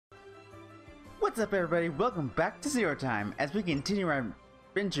What's up, everybody? Welcome back to Xero-Time as we continue our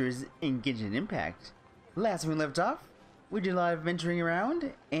adventures in Genshin Impact. Last time we left off, we did a lot of venturing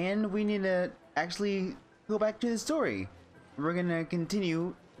around, and we need to actually go back to the story. We're gonna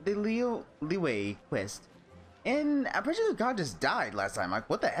continue the Liwei quest. And I'm pretty sure the god just died last time. Like,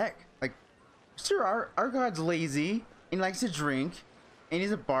 what the heck? Like, sure, our god's lazy, and he likes to drink, and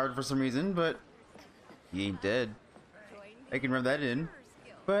he's a bard for some reason, but he ain't dead. I can rub that in.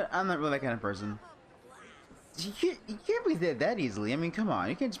 But I'm not really that kind of person. You can't be dead that easily. I mean, come on.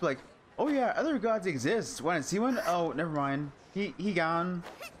 You can't just be like, oh yeah, other gods exist. Want to see one? Oh, never mind. He gone.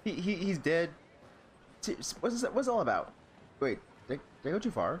 He's dead. What's it all about? Wait, did I go too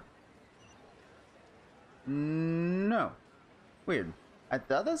far? No. Weird. I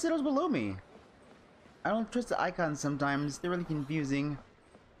thought that said it was below me. I don't trust the icons sometimes. They're really confusing.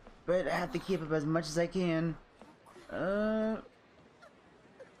 But I have to keep up as much as I can.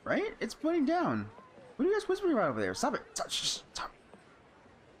 Right? It's pointing down. What are you guys whispering about over there? Stop it! Stop!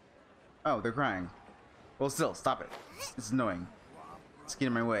 Oh, they're crying. Well, still, stop it. It's annoying. It's getting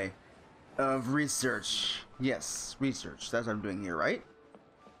in my way. Of research. Yes, research. That's what I'm doing here, right?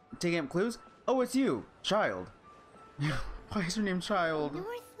 Taking up clues? Oh, it's you, Child. Why is your name Child?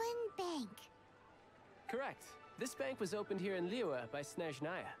 Northland Bank. Correct. This bank was opened here in Liwa by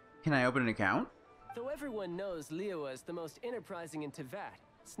Snezhnaya. Can I open an account? Though everyone knows Liwa is the most enterprising in Teyvat,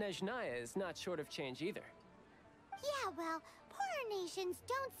 Snezhnaya is not short of change either. Yeah, well, poorer nations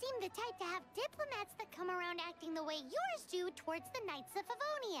don't seem the type to have diplomats that come around acting the way yours do towards the Knights of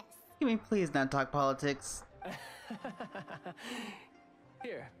Favonius. Can we please not talk politics?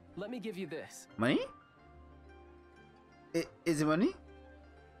 Here, let me give you this. Money? Is it money?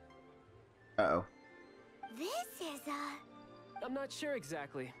 Uh-oh. This is I'm not sure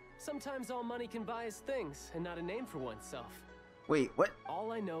exactly. Sometimes all money can buy is things, and not a name for oneself. Wait, what?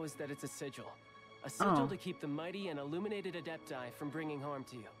 All I know is that it's a sigil. A sigil to keep the mighty and illuminated Adepti from bringing harm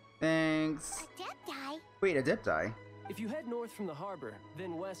to you. Thanks. Adepti. Wait, Adepti? If you head north from the harbor,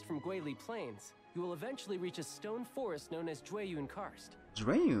 then west from Guili Plains, you will eventually reach a stone forest known as Jueyun Karst.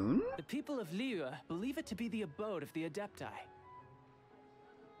 Jueyun? The people of Liwa believe it to be the abode of the Adepti.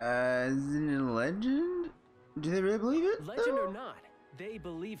 Isn't it a legend? Do they really believe it? Legend or not, they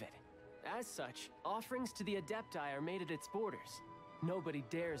believe it. As such, offerings to the Adepti are made at its borders. Nobody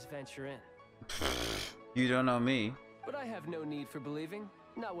dares venture in. You don't know me. But I have no need for believing.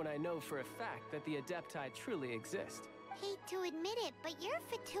 Not when I know for a fact that the Adepti truly exist. Hate to admit it, but your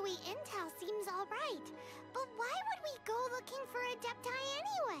Fatui intel seems alright. But why would we go looking for Adepti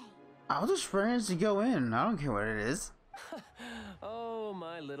anyway? I'll just friends to go in. I don't care what it is. Oh,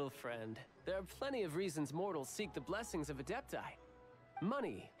 my little friend. There are plenty of reasons mortals seek the blessings of Adepti.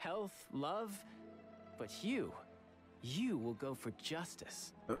 Money, health, love. But you will go for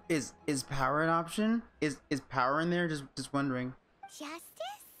justice. Is power an option? Is power in there? Just wondering. Justice?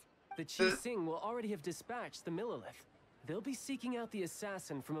 The Qixing will already have dispatched the Millilith. They'll be seeking out the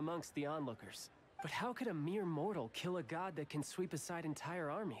assassin from amongst the onlookers. But how could a mere mortal kill a god that can sweep aside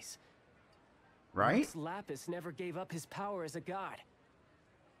entire armies? Right? Lux Lapis never gave up his power as a god.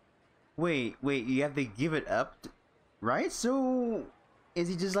 Wait, you have to give it up? Right? So, is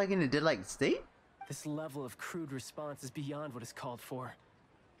he just like in a dead-like state? This level of crude response is beyond what is called for.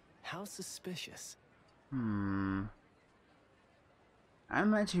 How suspicious. I'm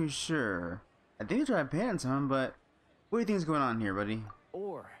not too sure. I think they're trying to pan some, but what do you think is going on here, buddy?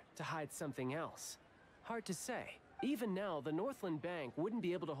 Or to hide something else. Hard to say. Even now, the Northland Bank wouldn't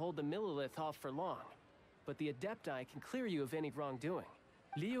be able to hold the Millilith off for long. But the Adepti can clear you of any wrongdoing.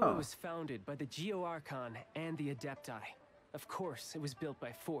 Liwa was founded by the Geo-Archon and the Adepti. Of course, it was built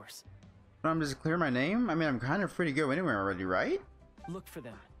by force. But I'm just clear my name? I mean, I'm kind of free to go anywhere already, right? Look for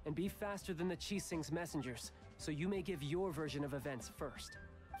them, and be faster than the Qixing's messengers, so you may give your version of events first.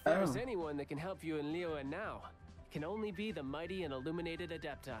 If there's anyone that can help you in Liwa now, it can only be the mighty and illuminated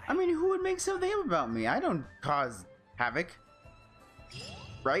Adepti. I mean, who would make something up about me? I don't cause havoc.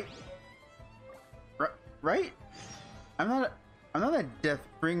 Right? Right? I'm not a death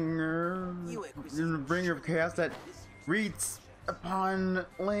bringer, bringer of chaos that reads upon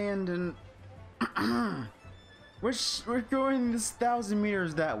land and we're going this 1,000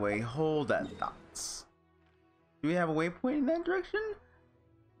 meters that way. Hold that thoughts. Do we have a waypoint in that direction?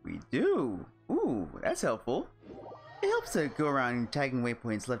 We do. Ooh, that's helpful. It helps to go around tagging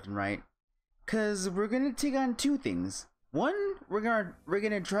waypoints left and right, cause we're gonna take on two things. One, we're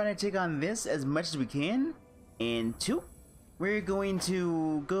gonna try to take on this as much as we can, and two, we're going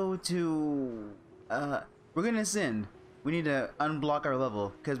to go to we're gonna ascend. We need to unblock our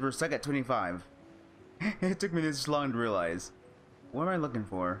level because we're stuck at 25. It took me this long to realize. What am I looking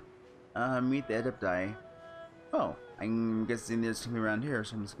for? Meet the Adepti. Oh, I'm guessing there's something around here,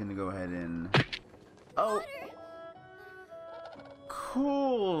 so I'm just gonna go ahead and... Oh!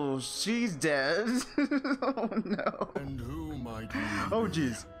 Cool, she's dead. Oh no. And who might we Oh be?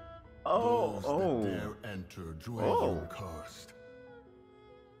 jeez. Oh, Those that dare enter Xerø-Time.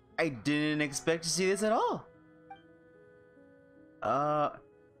 I didn't expect to see this at all.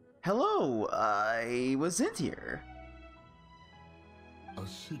 Hello, I was sent here. A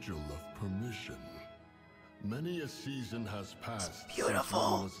sigil of permission. Many a season has passed beautiful. since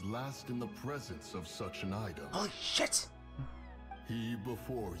one was last in the presence of such an item. Holy shit. He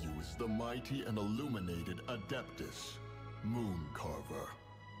before you is the mighty and illuminated Adeptus, Moon Carver.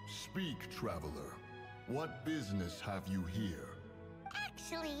 Speak, traveler. What business have you here?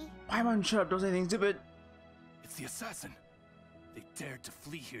 Actually, Paimon, shut up, don't say anything stupid. It's the assassin. They dared to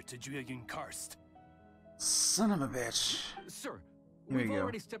flee here to Xerø-Time. Son of a bitch. Sir, Here we we've go.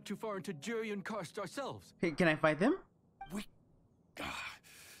 already stepped too far into Xerø-Time ourselves. Hey, can I fight them?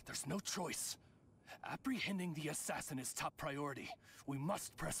 There's no choice. Apprehending the assassin is top priority. We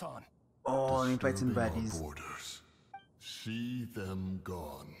must press on. Oh, let me fight some Disturbing our baddies. borders. See them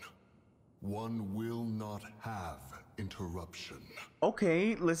gone. One will not have interruption.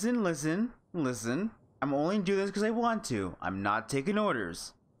 Okay, listen. I'm only doing this because I want to. I'm not taking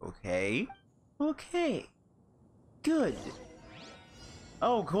orders. Okay? Okay. Good.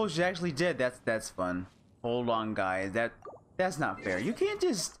 Oh, cool, she's actually dead. That's fun. Hold on, guys. That's not fair. You can't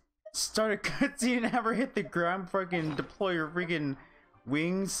just start a cutscene and have her hit the ground, fucking deploy your freaking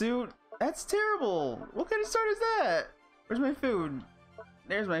wingsuit. That's terrible. What kind of start is that? Where's my food?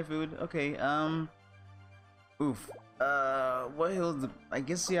 There's my food. Okay, oof. What hills? I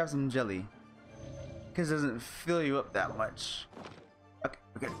guess you have some jelly. Because it doesn't fill you up that much.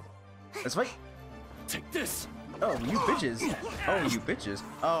 Okay. Let's fight. Take this! Oh, you bitches. Oh, you bitches.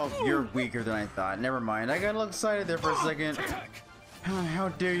 Oh, you're weaker than I thought. Never mind. I got a little excited there for a second. Attack! How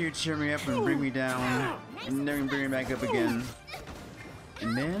dare you cheer me up and bring me down. And then bring me back up again.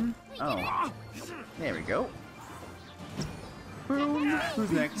 And then... Oh. There we go. Boom.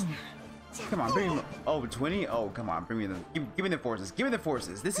 Who's next? Come on, bring me... Oh, 20? Oh, come on. Bring me the... Give me the forces. Give me the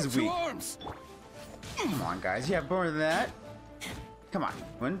forces. This is Two weak. arms! Come on, guys. You have more than that. Come on.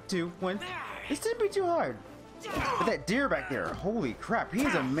 1, 2, 1. This didn't be too hard. But that deer back there, holy crap, he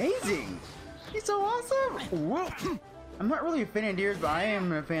is amazing. He's so awesome. Whoa. I'm not really a fan of deers, but I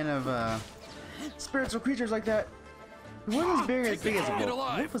am a fan of spiritual creatures like that. The one is very as big as a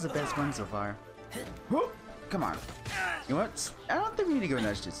wolf. Wolf was the best one so far. Whoop. Come on. You know what? I don't think we need to go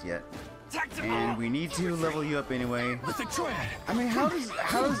nuts just yet. And we need to level you up anyway. With the tread! I mean, how does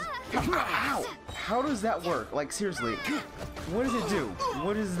that work? Like, seriously, what does it do?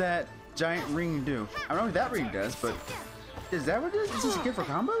 What does that giant ring do? I don't know what that ring does, but is that what it does? Is this good for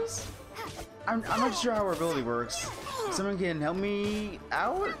combos? I'm not sure how her ability works. Someone can help me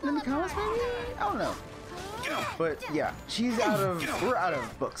out in the comments, maybe? I don't know. But yeah, we're out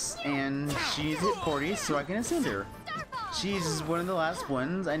of books, and she's hit 40, so I can ascend her. She's one of the last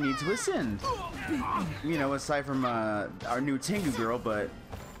ones I need to ascend. You know, aside from our new Tengu girl, but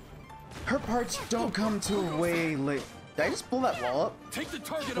her parts don't come till way late. Did I just blow that wall up? Take the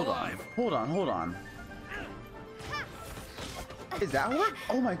target Hold alive! on. Hold on. Is that how it works?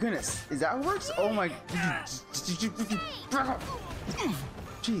 Oh my goodness. Is that how it works? Oh my...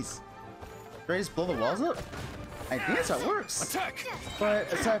 Jeez. Did I just blow the walls up? I think that's how it works. Attack!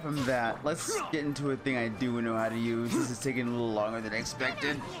 But aside from that, let's get into a thing I do know how to use. This is taking a little longer than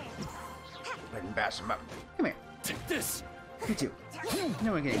expected. Go ahead and bash him up. Come here. Take this! You too.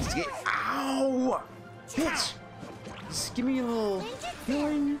 No one can escape. Ow! Bitch! Just give me a little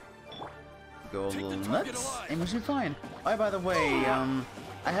healing. Go a little nuts, and we should be fine. Oh, by the way, I'm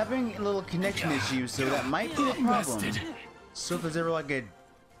having a little connection issue, so that might be the problem. So if there's ever like a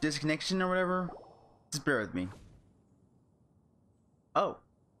disconnection or whatever, just bear with me. Oh.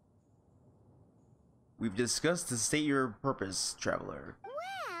 We've discussed to state your purpose, traveler.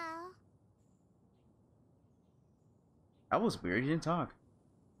 well, That was weird, he didn't talk.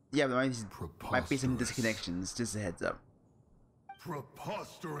 Yeah, there might be some disconnections, just a heads up.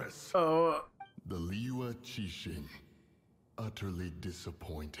 Preposterous! Oh. The Liwa Chishin. Utterly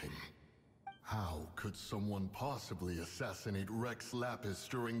disappointing. How could someone possibly assassinate Rex Lapis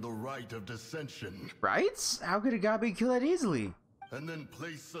during the rite of dissension? Right? How could a god be killed that easily? And then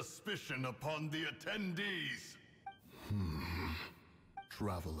place suspicion upon the attendees?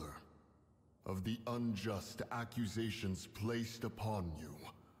 Traveler, of the unjust accusations placed upon you,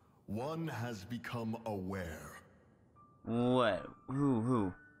 one has become aware. What?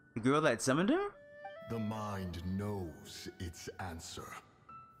 Who? The girl that summoned her? The mind knows its answer.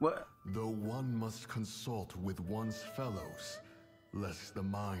 What? Though one must consult with one's fellows, lest the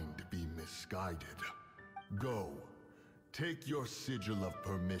mind be misguided. Go, take your sigil of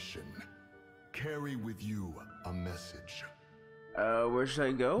permission. Carry with you a message. Where should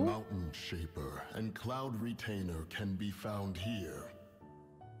I go? Mountain Shaper and Cloud Retainer can be found here.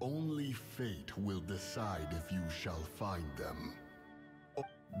 Only fate will decide if you shall find them.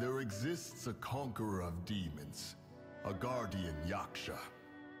 There exists a conqueror of demons, a guardian Yaksha.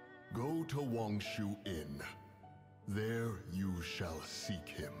 Go to Wangshu Inn. There you shall seek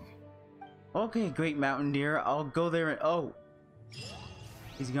him. Okay, great mountain deer. I'll go there and oh,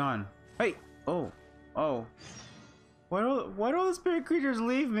 he's gone. Hey, oh. Why do all the spirit creatures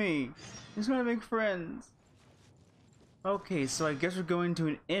leave me? I just want to make friends. Okay, so I guess we're going to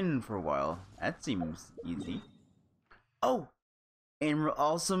an inn for a while. That seems easy. Oh, and we're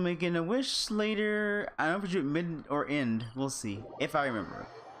also making a wish later. I don't know if we do it mid or end. We'll see if I remember.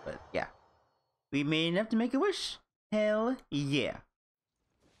 But yeah, we made enough to make a wish. Hell yeah.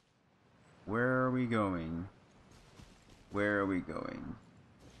 Where are we going? Where are we going?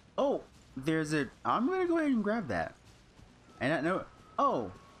 Oh, there's a... I'm gonna go ahead and grab that. And I know...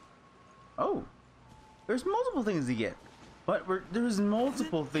 Oh. There's multiple things to get. But there's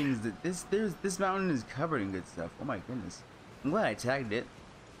multiple things that... This mountain is covered in good stuff. Oh my goodness. I'm glad I tagged it.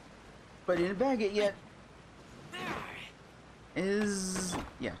 But I didn't bag it yet.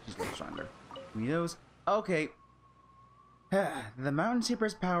 Yeah, she's a little stronger. Give me those. Okay. The Mountain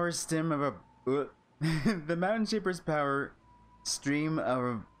Shaper's power stem of a... the Mountain Shaper's power stream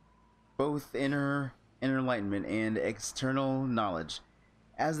of both inner enlightenment and external knowledge.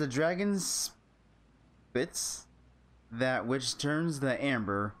 As the dragon spits that which turns the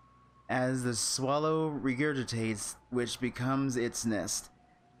amber, as the swallow regurgitates which becomes its nest,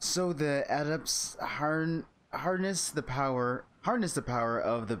 so the adepts harness the power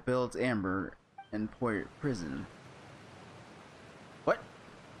of the built amber and prison. What?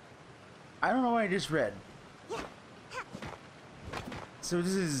 I don't know what I just read. So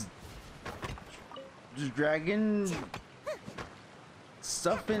this is dragon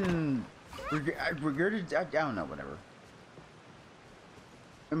stuff and regurgitated. I don't know, whatever.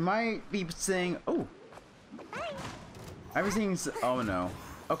 It might be saying, oh, everything's, oh no.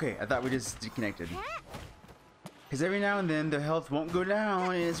 Okay, I thought we just disconnected. Because every now and then the health won't go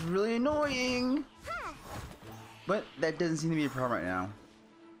down and it's really annoying. But that doesn't seem to be a problem right now.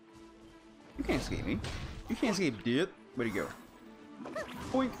 You can't escape me. You can't escape, dude. Where'd he go?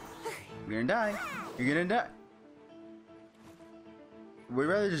 Boink. You're gonna die. You're gonna die. We'd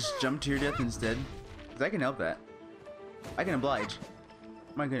rather just jump to your death instead. Because I can help that. I can oblige.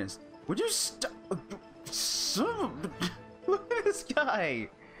 My goodness. Would you stop? Son of a... Look at this guy.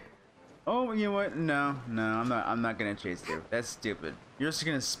 Oh, you know what? No, I'm not gonna chase you. That's stupid. You're just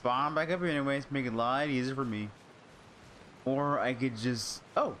gonna spawn back up here anyways, make it a lot easier for me. Or I could just...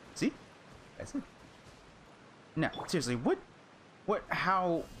 Oh, see? That's it. No, seriously,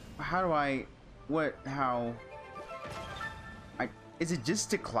 how do I... how... Is it just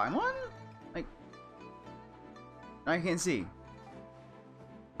to climb on? Like... I can't see.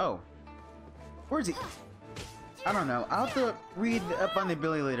 Oh. Where is he? I don't know. I'll have to read up on the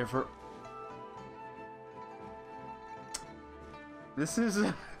ability later for... This is...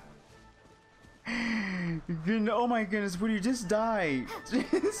 Oh my goodness, would you just die?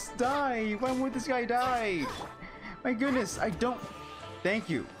 Just die! Why would this guy die? My goodness, I don't... Thank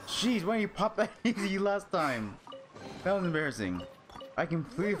you. Jeez, why didn't you pop that easy last time? That was embarrassing. I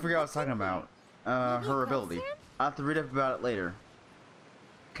completely forgot what I was talking about. Her ability. I'll have to read up about it later.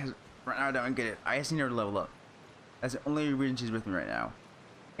 Because right now I don't get it. I just need her to level up. That's the only reason she's with me right now.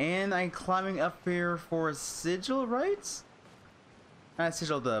 And I'm climbing up here for a sigil, right? Not a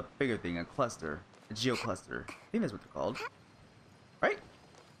sigil, the bigger thing, a cluster. A geocluster. I think that's what they're called. Right?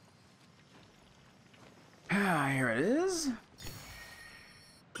 Here it is.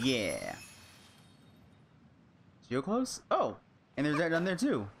 Yeah. Geoclose? Oh! And there's that down there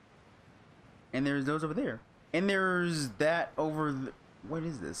too. And there's those over there. And there's that over the... What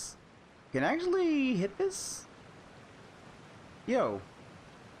is this? Can I actually hit this? Yo.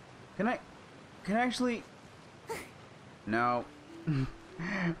 Can I actually... No. I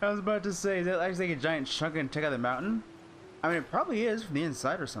was about to say, is that actually like a giant chunk and take out the mountain? I mean, it probably is from the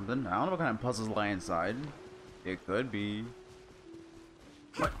inside or something. I don't know what kind of puzzles lie inside. It could be.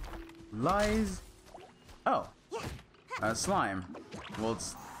 What? Lies? Oh. Slime. Well,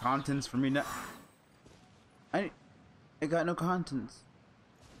 it's contents for me now. I got no contents.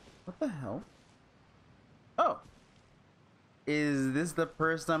 What the hell? Oh. Is this the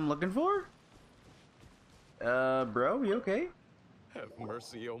person I'm looking for? Bro, you okay? Have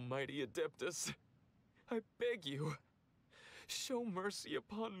mercy, O mighty Adeptus. I beg you, show mercy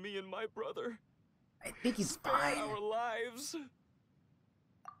upon me and my brother. I think he's Spare fine. our lives.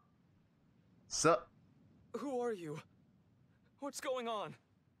 So, Who are you? What's going on?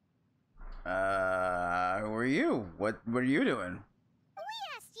 who are you? What are you doing?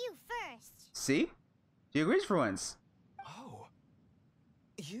 We asked you first. See? She agrees for once. Oh.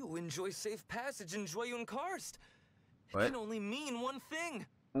 You enjoy safe passage in Xerø-Time. It What? can only mean one thing.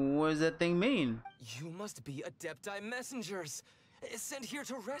 What does that thing mean? You must be Adepti messengers, sent here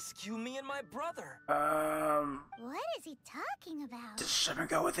to rescue me and my brother. What is he talking about? Just shut her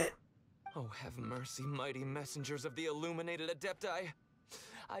go with it. Oh, have mercy, mighty messengers of the illuminated Adepti.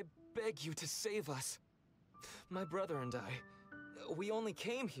 I beg you to save us. My brother and I, we only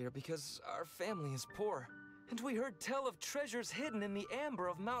came here because our family is poor, and we heard tell of treasures hidden in the amber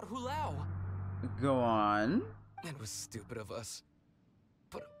of Mount Hulao. Go on. It was stupid of us.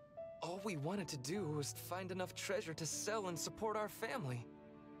 But all we wanted to do was find enough treasure to sell and support our family.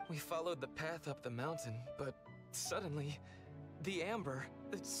 We followed the path up the mountain, but suddenly, the amber,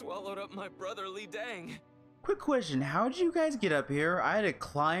 it swallowed up my brother Li Dang. Quick question, how did you guys get up here? I had to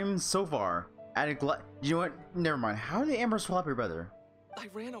climb so far. I had to you know what? Never mind. How did the amber swap your brother? I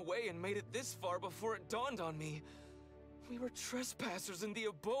ran away and made it this far before it dawned on me. We were trespassers in the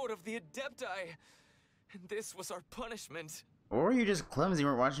abode of the Adepti, and this was our punishment. Or you just clumsy,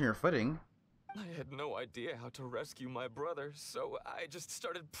 weren't watching your footing. I had no idea how to rescue my brother, so I just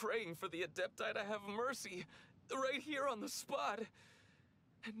started praying for the Adepti to have mercy, right here on the spot.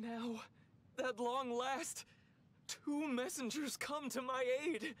 And now, at long last, 2 messengers come to my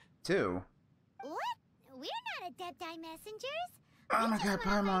aid. 2. What? We're not Adepti messengers. Oh We my just god,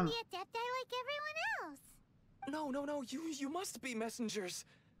 wanna Paimon. find the Adepti like everyone else. No, you must be messengers.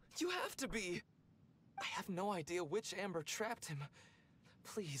 You have to be. I have no idea which amber trapped him.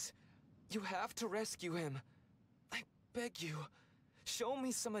 Please, you have to rescue him. I beg you, show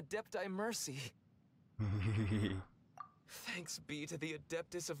me some Adepti mercy. Thanks be to the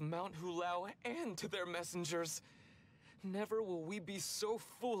Adeptus of Mount Hulao and to their messengers. Never will we be so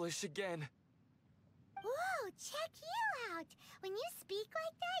foolish again. Whoa, check you out. When you speak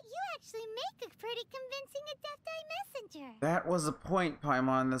like that, you actually make a pretty convincing Adepti messenger. That was the point,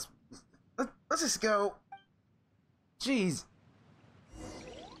 Paimon. Let's just go. Jeez.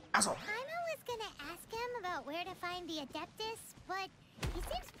 Asshole. Paimon was gonna ask him about where to find the Adeptus, but he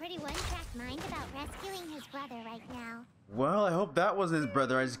seems pretty one-track mind about rescuing his brother right now. Well, I hope that wasn't his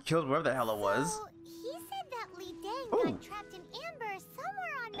brother I just killed, wherever the hell it was. So, he said that Li Dang Ooh. got trapped in amber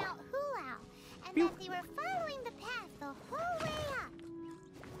somewhere on Mount Hulao, and Phew. that they were following the path the whole way up.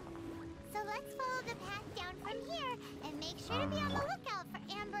 So let's follow the path down from here, and make sure to be on the lookout for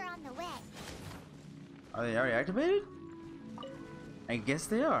amber on the way. Are they already activated? I guess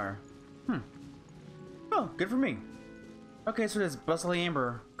they are. Oh, good for me. Okay, so there's Bustly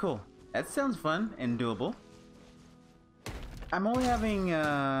Amber. Cool. That sounds fun and doable. I'm only having,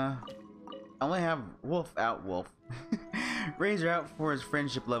 I only have Wolf. Razor out for his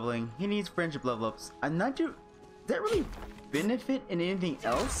friendship leveling. He needs friendship level ups. I'm not does that really benefit in anything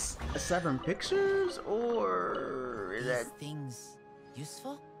else aside from pictures, or is that things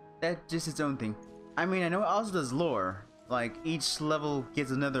useful? that's just its own thing? I mean, I know it also does lore. Like, each level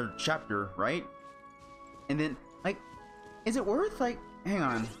gets another chapter, right? And then, like, is it worth, like, hang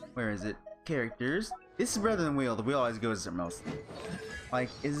on, where is it? Characters. This is rather than wheel. The wheel always goes to something else. Like,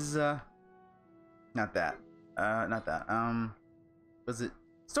 is, not that. Not that. Was it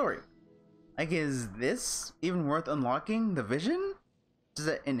story? Like, is this even worth unlocking the vision? Does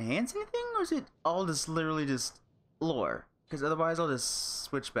that enhance anything, or is it all just literally just lore? Because otherwise I'll just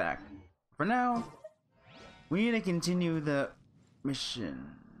switch back. For now, we need to continue the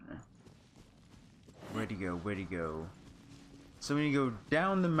mission. Where'd he go? Where'd he go? So we need to go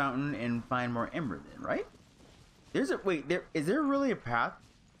down the mountain and find more ember then, right? There's a wait, is there really a path?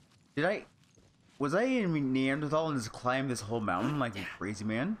 Was I in Neanderthal and just climb this whole mountain like a crazy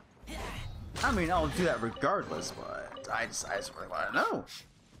man? I mean, I'll do that regardless, but I just really want to know.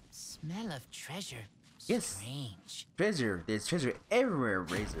 Smell of treasure. Yes. Strange. Treasure. There's treasure everywhere,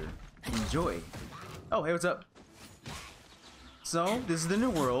 Razor. Enjoy. Oh, hey, what's up? So, this is the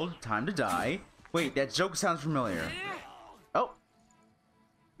new world. Time to die. Wait, that joke sounds familiar. Oh.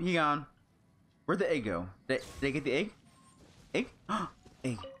 He gone. Where'd the egg go? Did I get the egg? Egg?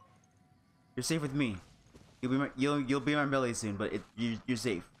 Egg. You're safe with me. You'll be in my belly soon, but you're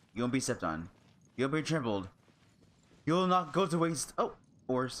safe. You won't be stepped on. You won't be trampled. You'll not go to waste. Oh,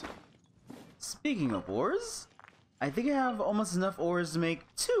 ores. Speaking of ores, I think I have almost enough ores to make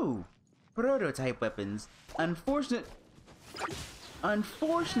 2 prototype weapons. Unfortunate.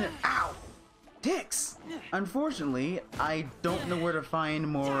 Unfortunate. Ow! Dicks! Unfortunately, I don't know where to find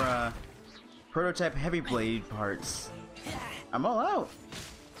more prototype heavy blade parts. I'm all out.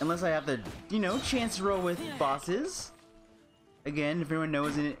 Unless I have the, you know, chance to roll with bosses. Again, if anyone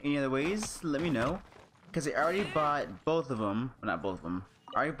knows in any other ways, let me know. Because I already bought both of them. Well, not both of them.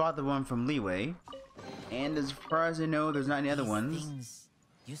 I already bought the one from Leeway. And as far as I know, there's not any other ones. Things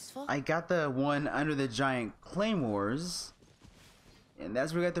useful? I got the one under the giant claymores. And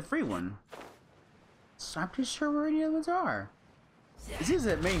that's where I got the free one. So I'm pretty sure where any other ones are. This is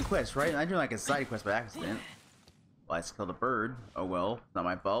a main quest, right? I'm doing like a side quest by accident. Well, I just killed a bird. Oh well, not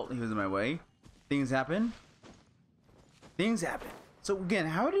my fault. He was in my way. Things happen. Things happen. So again,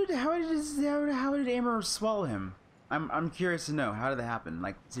 how did Amber swallow him? I'm curious to know. How did that happen?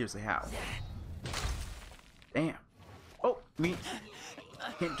 Like seriously, how? Damn. Oh, meat.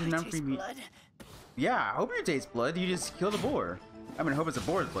 Can't turn down free meat. Blood. Yeah, I hope you taste blood. You just killed a boar. I mean, I hope it's a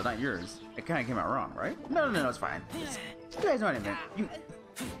boar's blood, not yours. It kind of came out wrong, right? No, it's fine. You guys know what I meant. You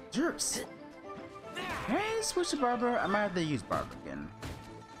jerks. Can I switch to Barbara? I might have to use Barbara again.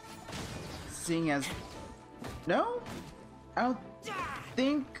 Seeing as... No? I don't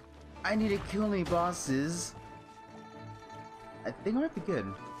think I need to kill any bosses. I think I might be good.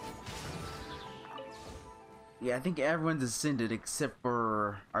 Yeah, I think everyone's ascended except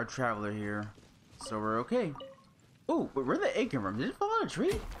for our traveler here. So we're okay. Oh, but where'd the egg come from? Did it fall out of a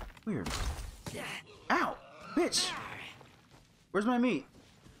tree? Weird. Ow! Bitch! Where's my meat?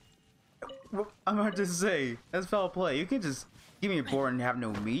 I'm about to say, that's foul play. You can't just give me a board and have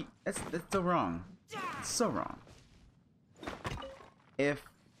no meat. That's so wrong. It's so wrong. If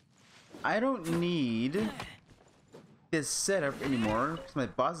I don't need this setup anymore, because my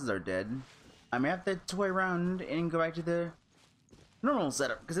bosses are dead, I may have to toy around and go back to the normal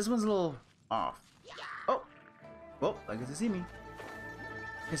setup, because this one's a little off. Oh! Well, I guess they see me.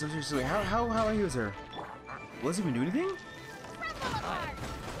 Okay, so seriously, how I use her? Will this even do anything?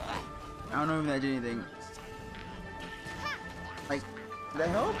 I don't know if that did anything. Like, did that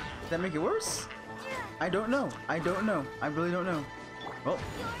help? Did that make it worse? I don't know. I really don't know. Well,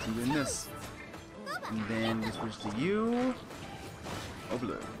 I'm doing this. And then we switch to you. Oh,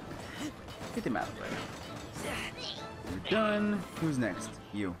 blue. Get them out of the way. You're done. Who's next?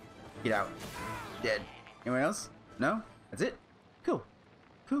 You. Get out. Dead. Anyone else? No? That's it? Cool.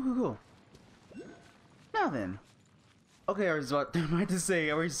 Cool. Now then. Okay, I was about to say,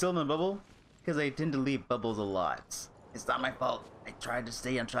 are we still in the bubble? Because I tend to leave bubbles a lot. It's not my fault. I tried to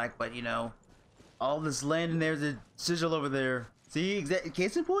stay on track, but you know, all this land and there's a sigil over there. See,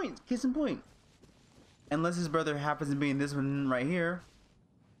 case in point. Unless his brother happens to be in this one right here.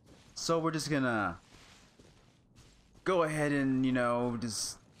 So we're just gonna go ahead and, you know,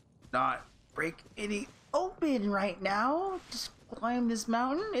 just not break any open right now. Just climb this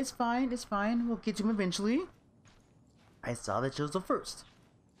mountain. It's fine. We'll get to him eventually. I saw the chisel first.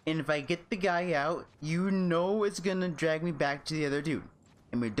 And if I get the guy out, you know it's gonna drag me back to the other dude.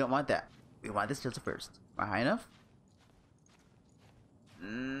 And we don't want that. We want this chisel first. Am I high enough?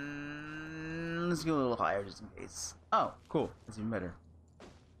 Let's go a little higher just in case. Oh, cool. That's even better.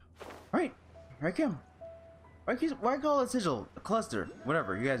 Alright, here I come. Why call it a sigil? A cluster.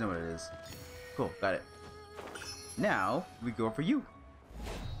 Whatever, you guys know what it is. Cool, got it. Now, we go for you.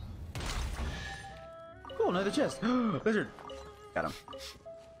 Cool, another chest. Lizard. Got him.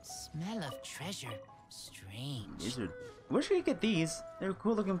 Smell of treasure. Strange. Lizard. I wish we could get these. They're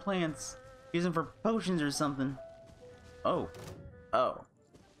cool looking plants. Use them for potions or something. Oh. Oh.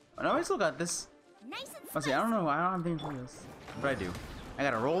 Oh no, I still got this. Nice and Let's see, I don't know. I don't have anything for this. But I do. I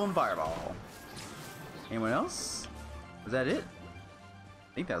got a rolling fireball. Anyone else? Was that it?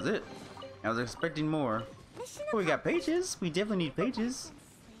 I think that was it. I was expecting more. Oh, we got pages. We definitely need pages.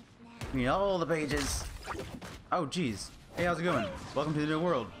 We need all the pages. Oh, jeez. Hey, how's it going? Welcome to the new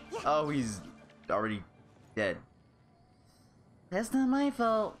world. Oh, he's already dead. That's not my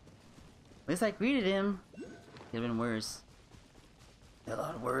fault. At least I greeted him. Could have been worse. A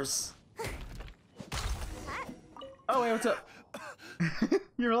lot worse. Oh, hey, what's up?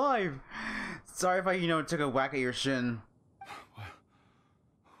 You're alive. Sorry if I, you know, took a whack at your shin.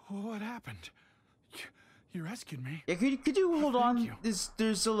 What happened? You rescued me. Yeah, could you hold on? You.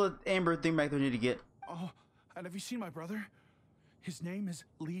 There's still an amber thing back there I need to get. Oh, and have you seen my brother? His name is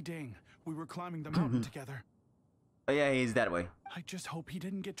Li Ding. We were climbing the mountain together. Oh yeah, he's that way. I just hope he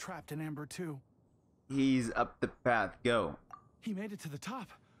didn't get trapped in Amber too. He's up the path. Go. He made it to the top.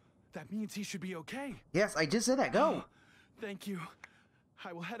 That means he should be okay. Yes, I just said that. Go. Thank you.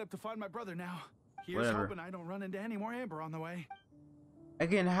 I will head up to find my brother now. Here's Whatever. hoping I don't run into any more Amber on the way.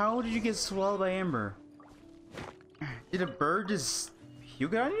 Again, how did you get swallowed by amber? Did a bird just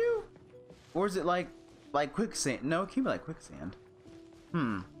puke on you? Or is it like quicksand? No, it can't be like quicksand. I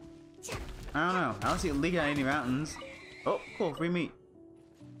don't know. I don't see it leaking on any mountains. Oh, cool, free meat.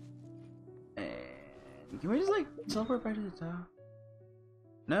 And can we just like teleport back to the top?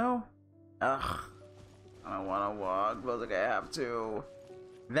 No? Ugh. I don't wanna walk. Feels like I have to.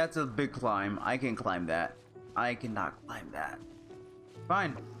 That's a big climb. I can climb that. I cannot climb that.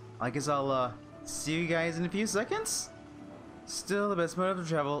 Fine. I guess I'll see you guys in a few seconds. Still the best mode of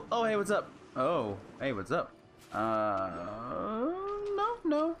travel. Oh, hey, what's up? Oh, hey, what's up?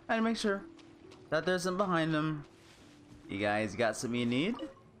 No. I had to make sure that there's something behind them. You guys got something you need?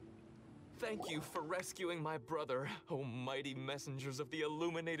 Thank you for rescuing my brother, oh mighty messengers of the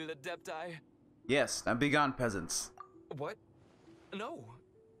illuminated Adepti. Yes, now be gone, peasants. What? No.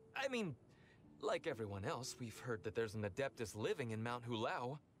 I mean, like everyone else, we've heard that there's an Adeptus living in Mount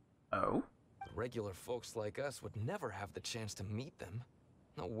Hulao. Oh? But regular folks like us would never have the chance to meet them.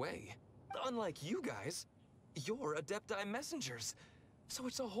 No way. Unlike you guys, you're Adepti messengers. So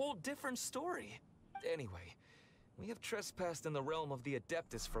it's a whole different story. Anyway, we have trespassed in the realm of the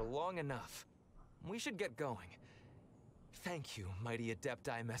Adeptus for long enough. We should get going. Thank you, mighty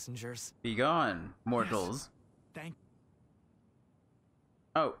Adepti messengers. Be gone, mortals. Yes. Thank.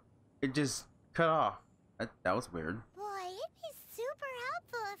 Oh, it just cut off. That was weird. Boy, it'd be super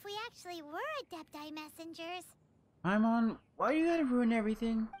helpful if we actually were Adepti messengers. Paimon, why you gotta ruin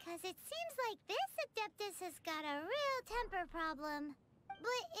everything? Cause it seems like this Adeptus has got a real temper problem.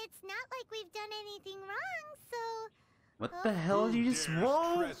 But it's not like we've done anything wrong, so... What the hell did you just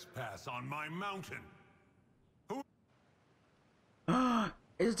swallow? Trespass on my mountain. Who?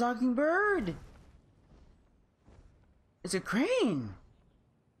 It's a talking bird. It's a crane.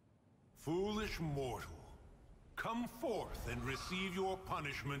 Foolish mortal. Come forth and receive your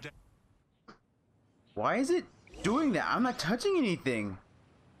punishment. Why is it doing that? I'm not touching anything.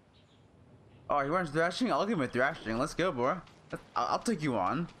 Oh, you want thrashing? I'll give him a thrashing. Let's go, boy. I'll take you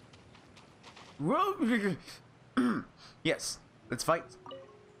on. Yes, let's fight.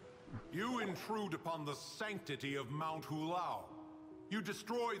 You intrude upon the sanctity of Mount Hulao. You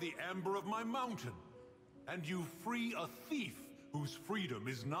destroy the amber of my mountain. And you free a thief whose freedom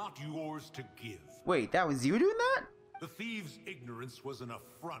is not yours to give. Wait, that was you doing that? The thief's ignorance was an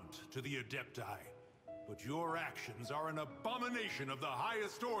affront to the Adepti. But your actions are an abomination of the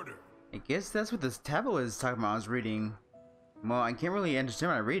highest order. I guess that's what this tablet was talking about. I was reading. Well, I can't really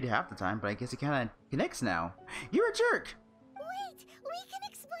understand what I read half the time, but I guess it kind of connects now. You're a jerk! Wait, we can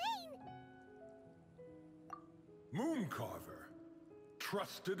explain! Mooncarver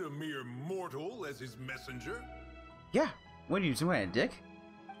trusted a mere mortal as his messenger? Yeah, what are you doing, dick?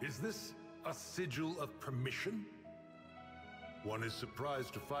 Is this a sigil of permission? One is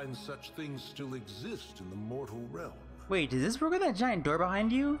surprised to find such things still exist in the mortal realm. Wait, does this work with that giant door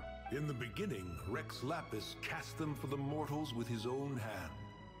behind you? In the beginning, Rex Lapis cast them for the mortals with his own hand.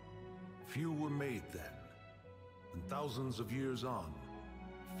 Few were made then, and thousands of years on,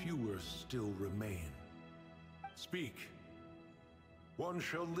 fewer still remain. Speak. One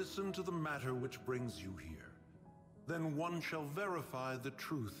shall listen to the matter which brings you here. Then one shall verify the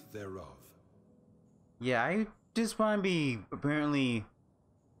truth thereof. Yeah, I just want to be apparently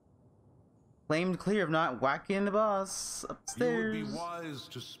claimed clear of not whacking the boss upstairs. You would be wise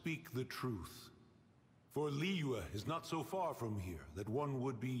to speak the truth. For Liyue is not so far from here that one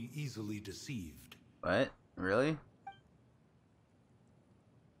would be easily deceived. What? Really?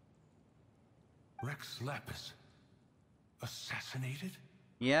 Rex Lapis assassinated?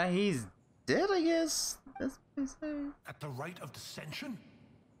 Yeah, he's dead, I guess. That's what they say. At the rite of dissension?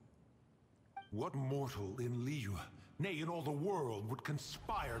 What mortal in Liyue, nay, in all the world, would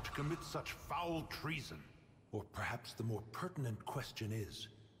conspire to commit such foul treason? Or perhaps the more pertinent question is,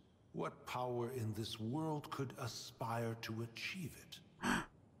 what power in this world could aspire to achieve it?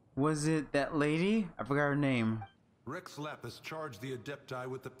 Was it that lady? I forgot her name. Rex Lapis charged the Adepti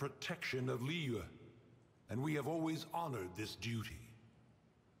with the protection of Liyue, and we have always honored this duty.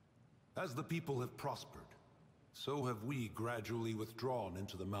 As the people have prospered, so have we gradually withdrawn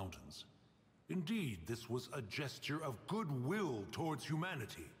into the mountains. Indeed, this was a gesture of goodwill towards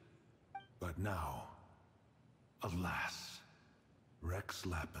humanity. But now, alas, Rex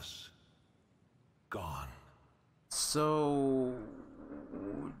Lapis, gone. So,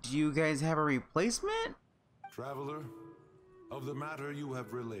 do you guys have a replacement? Traveler, of the matter you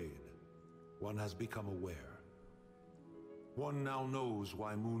have relayed, one has become aware. One now knows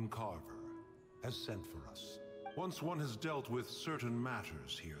why Mooncarver has sent for us. Once one has dealt with certain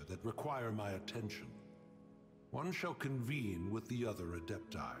matters here that require my attention, one shall convene with the other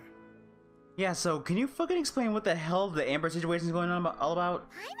Adepti. Yeah, so can you fucking explain what the hell the Amber situation is going on all about?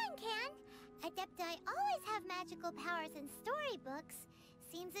 Paimon can. Adepti always have magical powers in storybooks.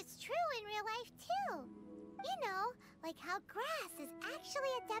 Seems it's true in real life too. You know, like how grass is actually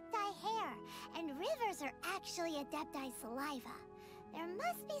Adepti hair, and rivers are actually Adepti saliva. There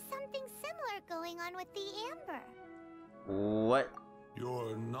must be something similar going on with the amber. What?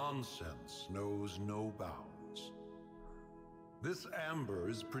 Your nonsense knows no bounds. This amber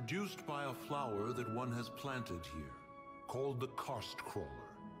is produced by a flower that one has planted here, called the karst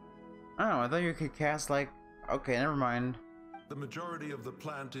crawler. Oh, I thought you could cast like... Okay, never mind. The majority of the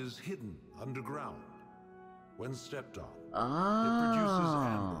plant is hidden underground. When stepped on, Oh. it produces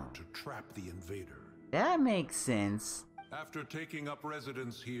amber to trap the invader. That makes sense. After taking up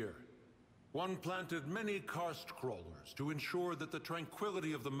residence here, one planted many karst crawlers to ensure that the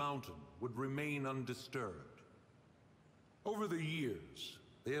tranquility of the mountain would remain undisturbed. Over the years,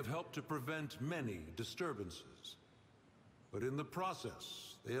 they have helped to prevent many disturbances. But in the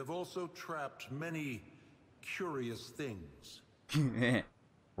process, they have also trapped many curious things.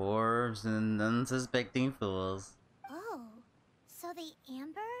 Dwarves and unsuspecting fools. Oh, so the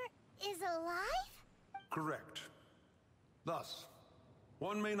amber is alive? Correct. Thus,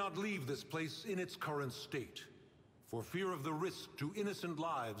 one may not leave this place in its current state, for fear of the risk to innocent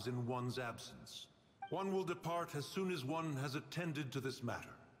lives in one's absence. One will depart as soon as one has attended to this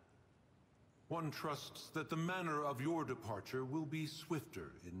matter. One trusts that the manner of your departure will be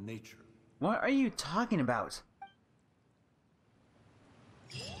swifter in nature. What are you talking about?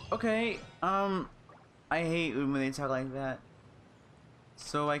 Okay, I hate when they talk like that.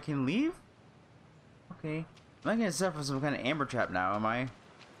 So I can leave? Okay. I'm not gonna set for some kind of amber trap now, am I?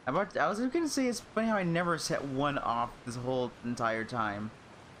 I was gonna say it's funny how I never set one off this whole entire time.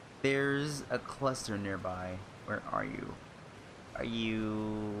 There's a cluster nearby. Where are you? Are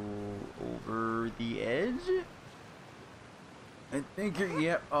you over the edge? I think you're,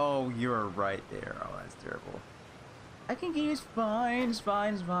 yep. Oh, you're right there. Oh, that's terrible. I can get it. It's fine. It's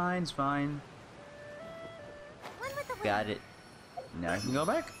fine. It's fine. It's fine. Got it. Now I can go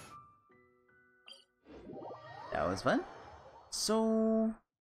back. That was fun. So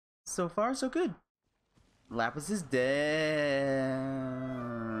far, so good. Lapis is dead.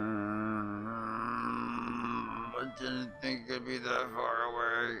 I didn't think it'd be that far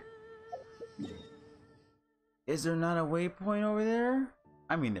away. Is there not a waypoint over there?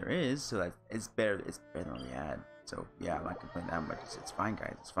 I mean, there is, so that it's better. It's better than we had. So yeah, I'm not complaining that much. It's fine,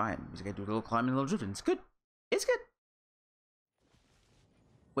 guys. It's fine. We just gotta do a little climbing, a little drifting. It's good. It's good.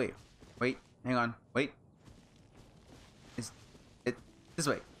 Wait, hang on, wait. This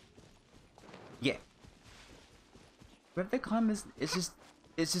way. Yeah. We have to climb this. It's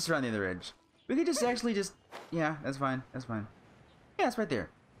just around the other edge. We could just actually just, yeah, that's fine. That's fine. Yeah, it's right there.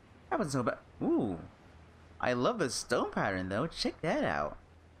 That wasn't so bad. Ooh. I love the stone pattern though. Check that out.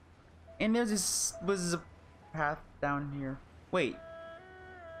 And there's this, was a path down here. Wait,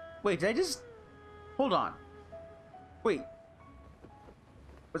 did I just, hold on. Wait.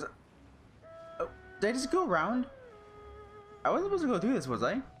 Was it, oh, did I just go around? I wasn't supposed to go through this, was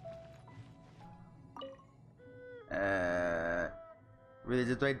I? Really,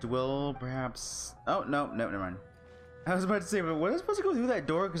 did I dwell, perhaps? Oh, no, never mind. I was about to say, but was I supposed to go through that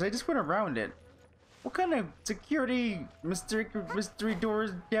door? Because I just went around it. What kind of security mystery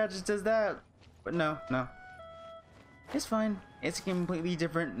doors gadget does that? But no. It's fine. It's a completely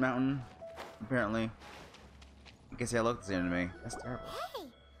different mountain, apparently. I guess it looked the same to me. That's terrible. Hey,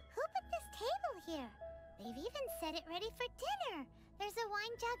 who put this table here? They've even set it ready for dinner. There's a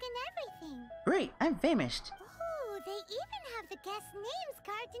wine jug and everything. Great, I'm famished. Oh, they even have the guests' names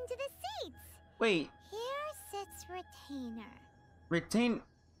carved into the seats. Wait. Here sits Retainer.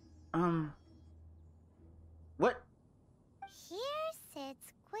 What? Here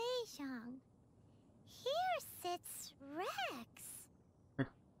sits Guizhong. Here sits Rex.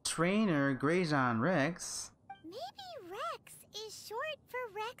 Trainer Grayson Rex. Maybe Rex is short for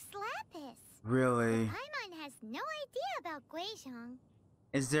Rex Lapis. Really? Paimon has no idea about Guizhong.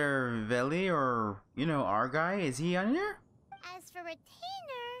 Is there Veli or, you know, our guy? Is he on here? As for Retainer...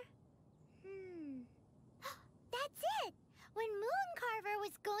 That's it! When Mooncarver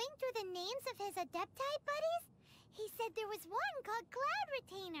was going through the names of his Adepti buddies, he said there was one called Cloud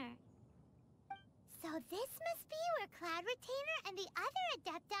Retainer. So this must be where Cloud Retainer and the other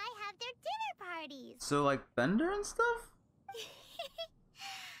Adepti have their dinner parties. So like thunder and stuff?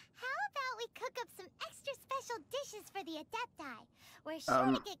 How about we cook up some extra special dishes for the Adepti? We're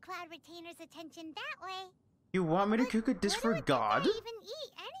sure to get Cloud Retainer's attention that way. You want me to cook a dish for God? What do even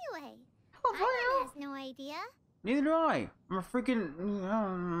eat anyway? Oh, Paimon has no idea. Neither do I. I'm a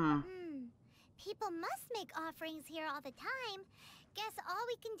freaking... People must make offerings here all the time. Guess all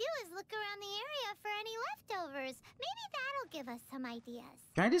we can do is look around the area for any leftovers. Maybe that'll give us some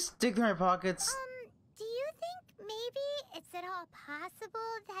ideas. Can I just dig through my pockets? Do you think maybe it's at all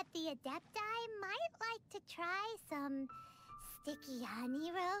possible that the Adepti might like to try some sticky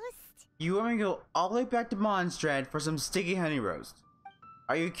honey roast? You want me to go all the way back to Mondstadt for some sticky honey roast?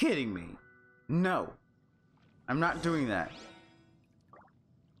 Are you kidding me? No. I'm not doing that.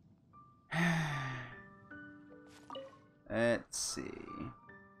 Let's see.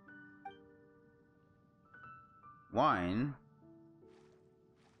 Wine?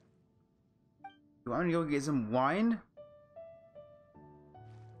 You want me to go get some wine?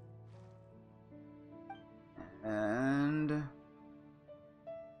 And...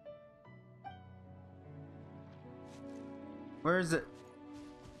 where is it?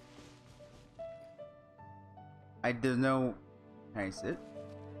 There's no... Can I sit?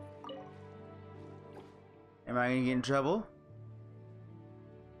 Am I gonna get in trouble?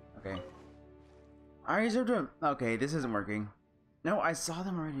 Okay. I reserved them. Okay, this isn't working. No, I saw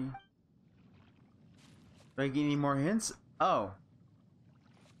them already. Do I get any more hints? Oh.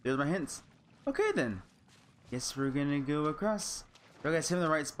 There's my hints. Okay then. Guess we're gonna go across. Do I guys hit in the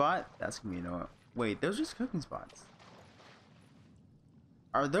right spot? That's gonna be no. Wait, those are just cooking spots.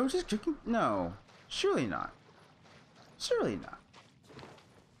 Are those just cooking? No. Surely not. Surely not.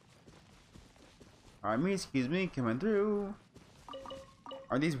 Alright, excuse me, coming through.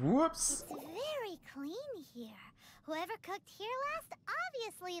 Are these whoops? It's very clean here. Whoever cooked here last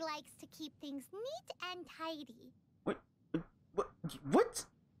obviously likes to keep things neat and tidy. What?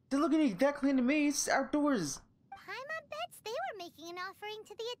 They're looking that clean to me. It's outdoors. Paimon bets they were making an offering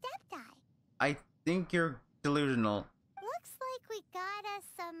to the Adepti. I think you're delusional. Looks like we got us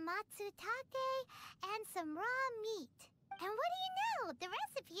some matsutake and some raw meat. And what do you know? The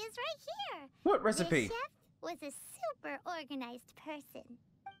recipe is right here. What recipe? The chef was a super organized person.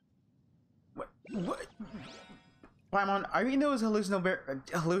 What? Paimon, are you eating those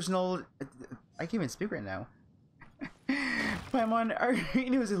hallucinal... I can't even speak right now. Paimon, are you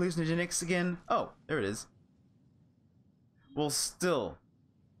eating those hallucinogenics again? Oh, there it is. Well, still,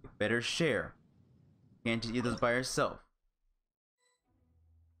 you better share. You can't just eat those by yourself.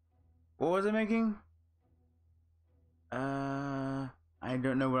 What was I making? I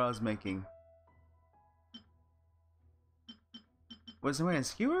don't know what I was making. Was someone a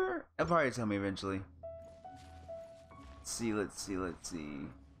skewer? They'll probably tell me eventually. Let's see.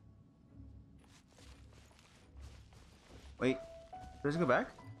 Wait, let's go back?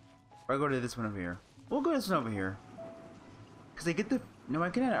 Or I go to this one over here? We'll go to this one over here. Cause I get the... No, I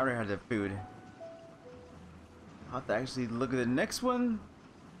can already have the food. I'll have to actually look at the next one.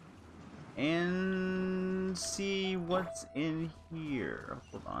 And see what's in here.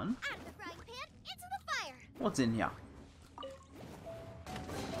 Hold on. Out of the frying pan, into the fire. What's in here?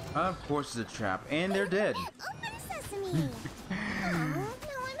 Of course it's a trap. And they're dead. Open sesame. Oh,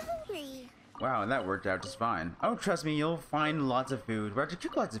 now I'm hungry. Wow, that worked out just fine. Oh, trust me, you'll find lots of food. We're to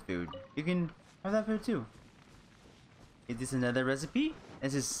cook lots of food. You can have that food too. Is this another recipe?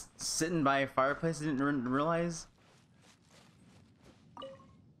 It's just sitting by a fireplace and didn't realize?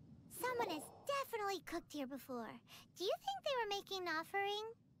 Someone has definitely cooked here before. Do you think they were making an offering?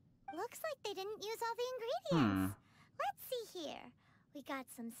 Looks like they didn't use all the ingredients. Let's see here. We got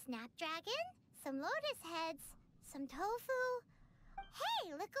some snapdragon, some lotus heads, some tofu.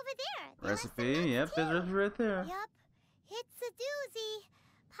 Hey, look over there. Recipe, yep, there's a recipe right there. Yup, it's a doozy.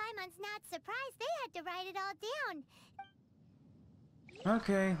 Paimon's not surprised they had to write it all down.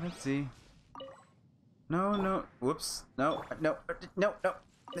 Okay, let's see. No, whoops. No, never.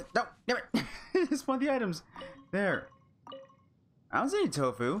 Just want the items. There. I don't see any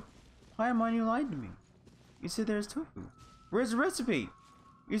tofu. Paimon, you lied to me. You said there's tofu. Where's the recipe?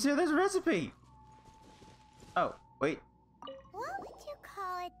 You said there's a recipe. Oh, wait. What would you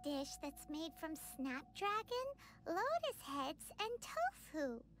call a dish that's made from snapdragon, lotus heads, and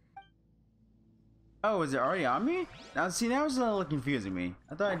tofu? Oh, is it already on me? Now, see, now it's a little confusing me.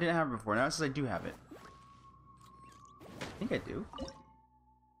 I thought I didn't have it before. Now it says I do have it. I think I do.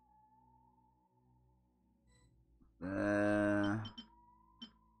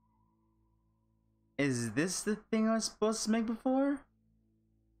 Is this the thing I was supposed to make before?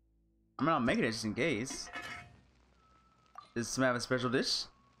 I mean, I'll make it just in case. Does someone have a special dish?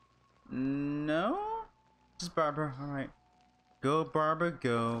 No? Just Barbara. Alright. Go, Barbara,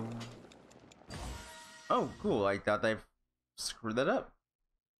 go. Oh, cool. I thought I screwed that up.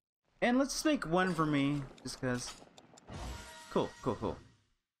 And let's just make one for me. Just because. Cool.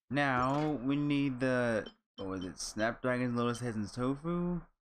 Now, we need the... What was it? Snapdragon, lotus heads, and tofu.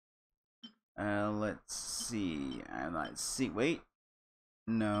 Let's see. I'm not see. Wait.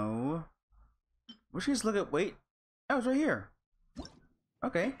 No. We should just look at. Wait. Oh, it's right here.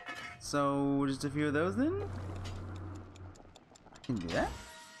 Okay. So just a few of those then. I can do that.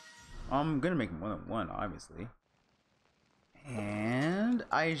 I'm gonna make more than one, obviously. And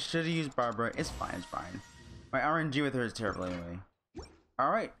I should have used Barbara. It's fine. It's fine. My RNG with her is terrible anyway. All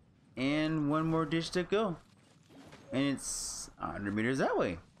right. And one more dish to go. And it's 100 meters that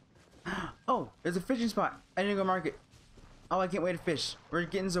way. Oh, there's a fishing spot. I need to go mark it. Oh, I can't wait to fish. We're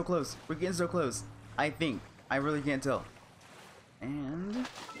getting so close. We're getting so close. I think. I really can't tell. And...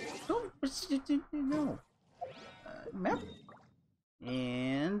 Oh, no. Map.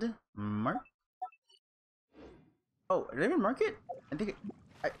 And... Mark. Oh, did I even mark it? I think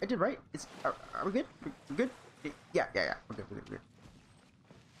I did right. It's... Are we good? We're good? Yeah. We're good.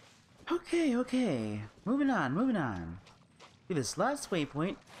 Okay. Moving on. Do this last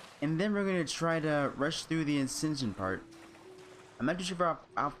waypoint, and then we're gonna try to rush through the ascension part. I'm not too sure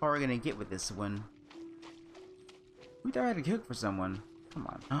how far we're gonna get with this one. We thought I had to cook for someone. Come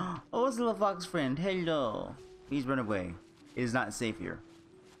on. Oh, it's a little fox friend. Hello. Please run away. It is not safe here.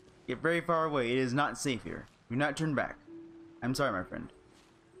 Get very far away. It is not safe here. Do not turn back. I'm sorry, my friend.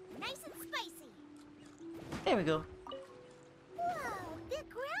 Nice and spicy. There we go. Whoa, the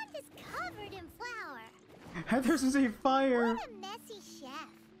ground is covered in flour. There's a fire. What a messy chef.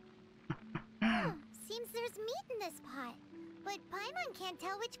 Seems there's meat in this pot, but Paimon can't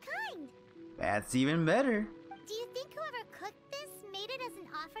tell which kind. That's even better. Do you think whoever cooked this made it as an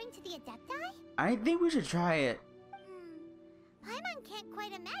offering to the Adepti? I think we should try it. Paimon can't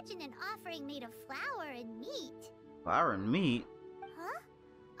quite imagine an offering made of flour and meat. Flour and meat? Huh?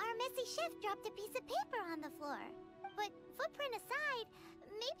 Our messy chef dropped a piece of paper on the floor. But footprint aside,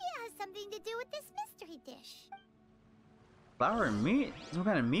 maybe it has something to do with this mystery dish. Flour and meat? Some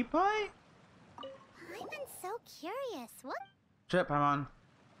kind of meat pie? Paimon's so curious. What? Shut up, Paimon.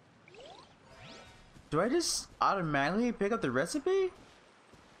 Do I just automatically pick up the recipe?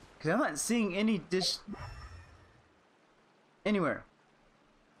 Because I'm not seeing any dish anywhere.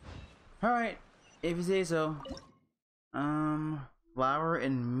 Alright, if you say so. Flour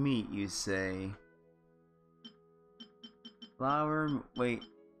and meat, you say. Flour, wait.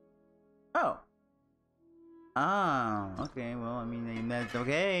 Oh. Oh, okay, well, I mean, that's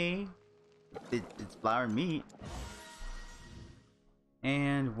okay. It's flour and meat.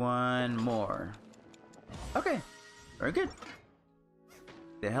 And one more. Okay, very good.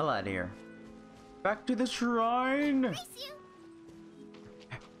 The hell out of here. Back to the shrine. Race you.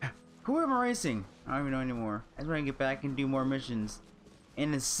 Who am I racing? I don't even know anymore. I just want to get back and do more missions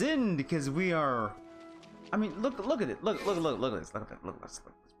and ascend because we are. I mean, look at it. Look at this. Look at this.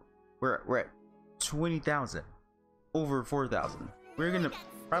 We're at 20,000, over 4,000. We're gonna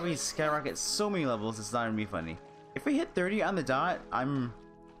probably skyrocket so many levels. It's not gonna be funny. If we hit 30 on the dot, I'm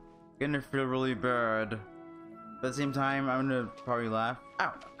gonna feel really bad. But at the same time, I'm gonna probably laugh.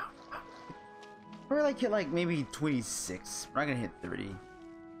 Ow. We're like hit like maybe 26. We're not gonna hit 30.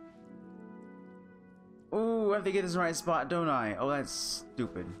 Oh, I have to get this right spot, don't I? Oh, that's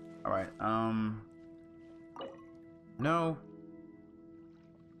stupid. Alright, no.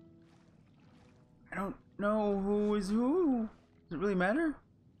 I don't know who is who. Does it really matter?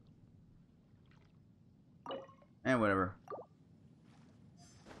 And whatever.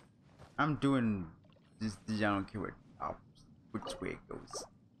 I'm doing this. I don't care which way it goes.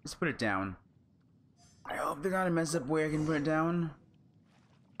 Let's put it down. I hope they're not a mess up way I can put it down.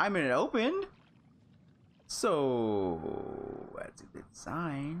 I mean, it opened. So that's a good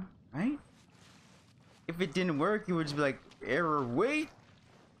sign, right? If it didn't work, it would just be like, error, wait.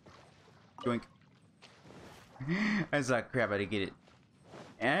 Doink. I saw crap, I didn't get it.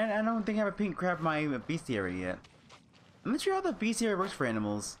 And I don't think I have a pink crab in my bestiary yet. I'm not sure how the bestiary works for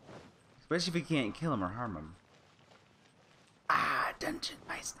animals. Especially if you can't kill them or harm them. Ah, dungeon.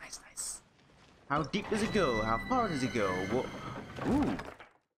 Nice. How deep does it go? How far does it go? Whoa. Ooh.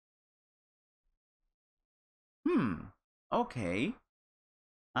 Okay.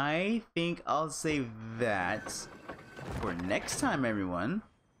 I think I'll save that for next time, everyone.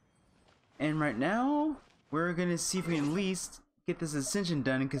 And right now, we're gonna see if we can at least get this ascension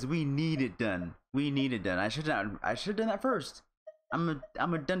done because we need it done. I should have done that first. I'm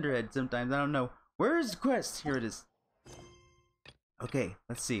a dunderhead sometimes. I don't know. Where is the quest? Here it is. Okay,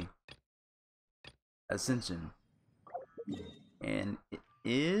 let's see. Ascension. And it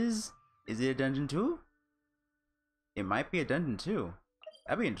is it a dungeon 2? It might be a dungeon 2.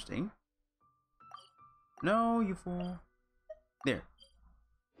 That'd be interesting. No, you fool. There.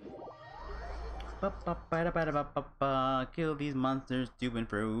 Kill these monsters to and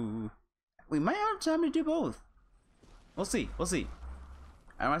fro. we might have time to do both. We'll see. We'll see.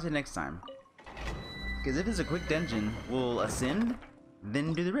 I want to say next time. Because if it's a quick dungeon, we'll ascend,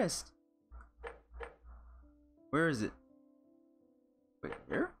 then do the rest. Where is it? Wait,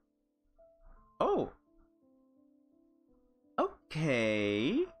 here? Oh.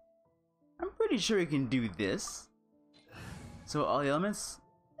 Okay. I'm pretty sure we can do this. So all the elements?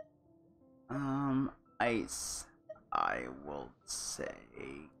 Ice. I will say.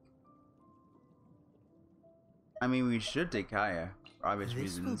 I mean, we should take Kaya for obvious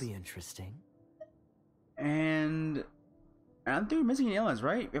reasons. This will be interesting. And I don't think we're missing any elements,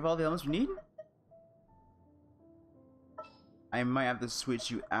 right? We have all the elements we need. I might have to switch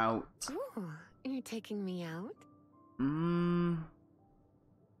you out. Ooh, you're taking me out?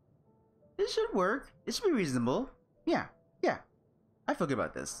 This should work. This should be reasonable. Yeah. I feel good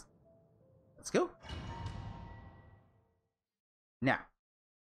about this. Let's go. Now,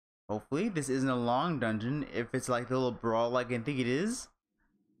 hopefully this isn't a long dungeon. If it's like the little brawl like I think it is.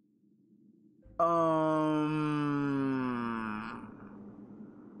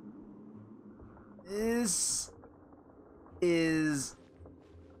 This is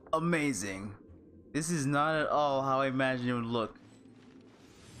amazing. This is not at all how I imagined it would look.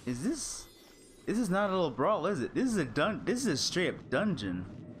 Is this? This is not a little brawl, is it? This is a straight up dungeon.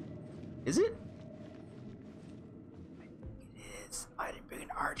 Is it? It is. I didn't bring an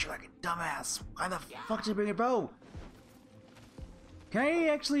archer like a dumbass. Why the fuck did I bring a bow? Can I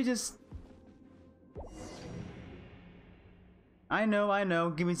actually just? I know.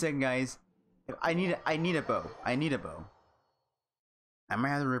 Give me a second, guys. I need a bow. I need a bow. I might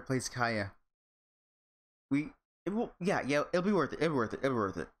have to replace Kaya. It'll be worth it. It'll be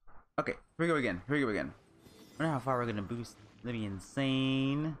worth it. Okay, here we go again. I wonder how far we're gonna boost. That'd be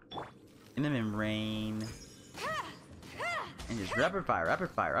insane. In the membrane. And just rapid fire.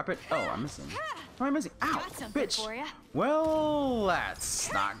 Oh, I'm missing. What am I missing? Ow, bitch. Well,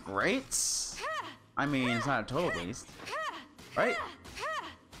 that's not great. I mean, it's not a total waste, right?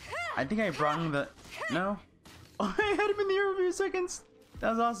 I think I brung the... No? Oh, I had him in the air for a few seconds.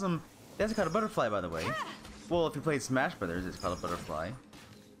 That was awesome. That's called a butterfly, by the way. Well, if you played Smash Brothers, it's called a butterfly.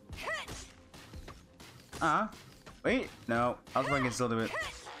 Wait. No. I was thinking I can still do it.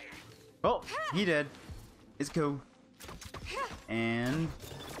 Oh, he did. It's cool. And...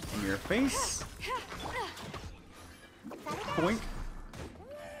 in your face. Boink.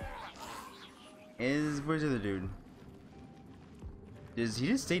 Where's the other dude? Does he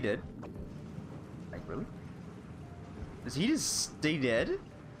just stay dead? Like, really? Does he just stay dead?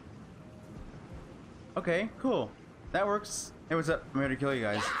 Okay, cool. That works. Hey, what's up? I'm here to kill you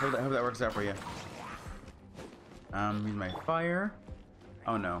guys. Hope that works out for you. Use my fire.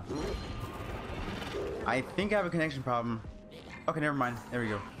 Oh no. I think I have a connection problem. Okay, never mind. There we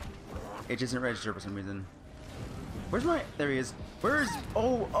go. It just didn't register for some reason. Where's my... There he is. Where's...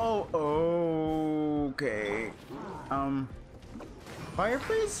 Oh, okay. Fire,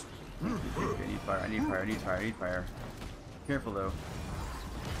 please? Okay, I need fire. Careful, though.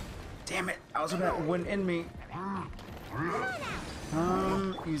 Damn it. I was hoping that wouldn't end me.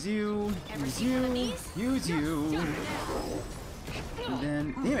 Use you. And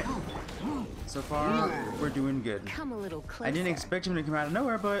then... Damn it. So far, we're doing good. Come a little closer. I didn't expect him to come out of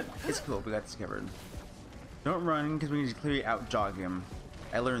nowhere, but it's cool. We got this covered. Don't run, because we need to clearly out-jog him.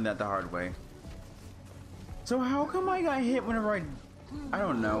 I learned that the hard way. So how come I got hit whenever I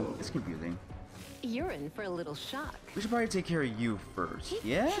don't know. It's confusing. You're in for a little shock. We should probably take care of you first.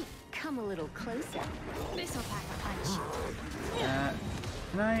 Yeah? Come a little closer. This'll pack a punch. Can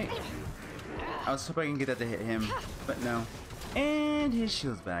I was hoping I can get that to hit him, but no. And his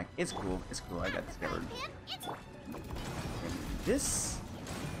shield's back. It's cool. I got this covered. This.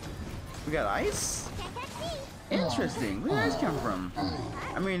 We got ice? Interesting. Where did ice come from?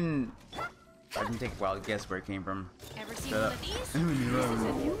 I mean, I can take a wild guess where it came from. Ever seen one of these? This is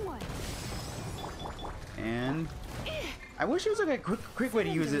a new one. And I wish there was like a quick way to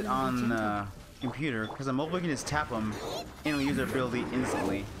use it on computer, because on mobile you can just tap them and it'll use their ability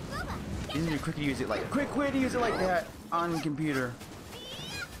instantly. Isn't it quick to use it like quick way to use it like that on computer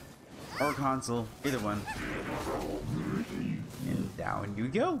or console, either one. And down you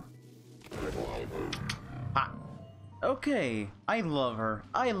go. Ha. Okay, I love her.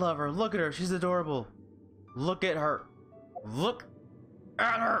 Look at her. She's adorable. Look at her. Look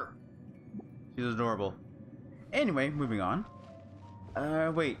at her. She's adorable. Anyway, moving on.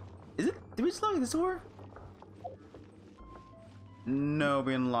 Wait. Is it? Did we just lock this door? No,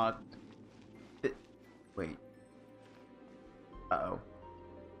 being locked. Wait. Uh-oh.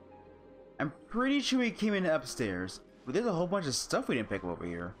 I'm pretty sure we came in upstairs. But there's a whole bunch of stuff we didn't pick up over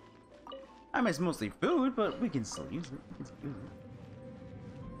here. I mean, it's mostly food, but we can still use it. We can still use it.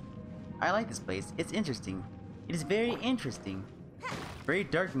 I like this place. It's interesting. It is very interesting. Very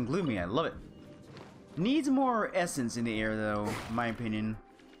dark and gloomy. I love it. Needs more essence in the air, though, in my opinion.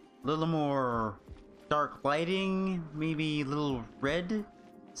 A little more dark lighting. Maybe a little red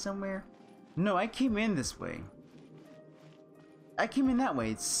somewhere. No, I came in this way. I came in that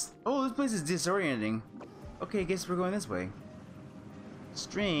way. Oh, this place is disorienting. Okay, I guess we're going this way.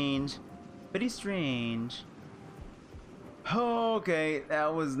 Strange. Pretty strange. Okay,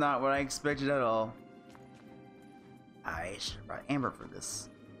 that was not what I expected at all. I should have brought Amber for this.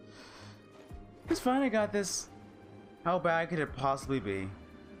 It's fine, I got this. How bad could it possibly be?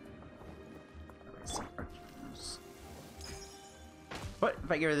 But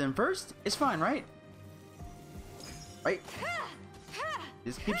if I get rid of them first, it's fine, right? Right?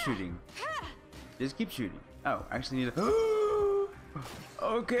 Just keep shooting. Just keep shooting. Oh, I actually need to...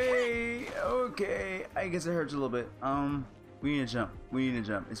 Okay, okay. I guess it hurts a little bit. We need to jump. We need to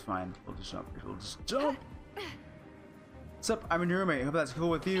jump. It's fine. We'll just jump. We'll just jump. What's up? I'm your roommate. Hope that's cool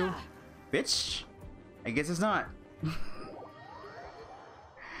with you. Bitch. I guess it's not.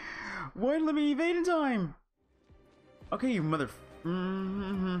 Why didn't let me evade in time? Okay, you mother...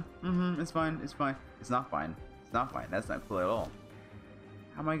 It's fine. It's fine. It's not fine. It's not fine. That's not cool at all.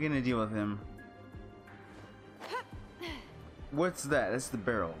 How am I gonna deal with him? What's that? That's the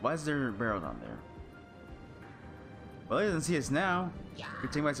barrel. Why is there a barrel down there? Well, he doesn't see us now. You're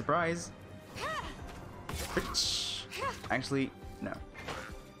taking by surprise. Bitch. Actually, no.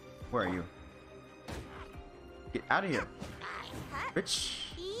 Where are you? Get out of here. Bitch.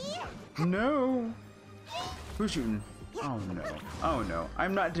 No. Who's shooting? Oh no. Oh no.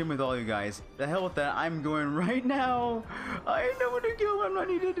 I'm not dealing with all you guys. The hell with that. I'm going right now. I know when to kill. I'm not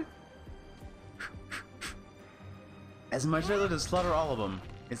needed. As much as I love to slaughter all of them,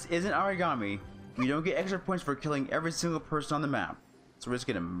 this isn't Aragami. We don't get extra points for killing every single person on the map. So we're just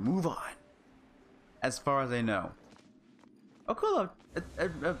gonna move on. As far as I know. Oh cool.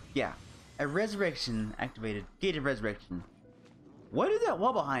 Yeah. A resurrection activated. Gated resurrection. What is that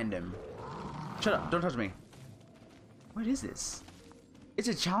wall behind him? Shut up. Don't touch me. What is this? It's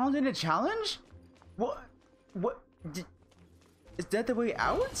a challenge and a challenge? What? What? Is that the way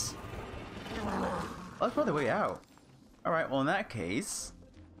out? Oh, that's probably the way out. Alright, well in that case...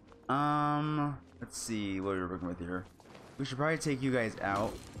 let's see what we're working with here. We should probably take you guys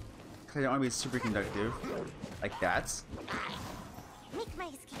out. Because I don't want to be super conductive. Like that.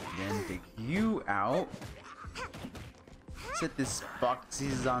 Then take you out. Set this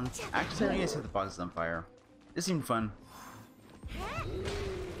boxes on... Actually, I need to set the boxes on fire. This seemed fun.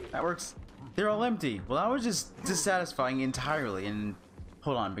 That works. They're all empty. Well, that was just dissatisfying entirely. And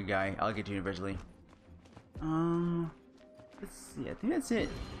hold on, big guy. I'll get to you eventually. Let's see. I think that's it.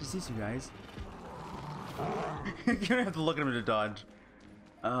 Just these two guys. You're gonna have to look at him to dodge.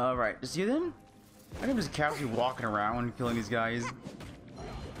 Right. Just you then? I can just casually walking around killing these guys.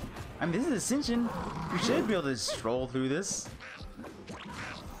 I mean, this is Ascension. We should be able to stroll through this.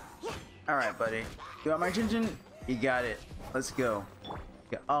 Alright, buddy. You want my attention? You got it. Let's go.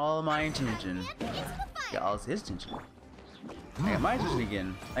 Got all my attention. Got all his attention. I got my attention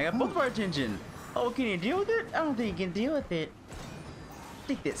again. I got both of our attention. Oh, can you deal with it? I don't think you can deal with it.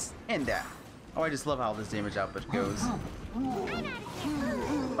 Take this and that. Oh, I just love how this damage output goes.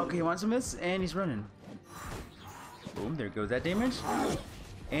 Okay, want some of this? And he's running. Boom, there goes that damage.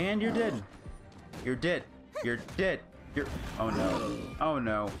 And you're dead. You're dead. You're dead. You're... Oh no. Oh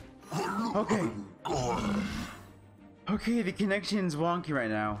no. Okay. Okay, the connection's wonky right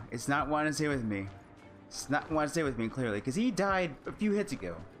now. It's not wanting to stay with me. It's not wanting to stay with me, clearly, because he died a few hits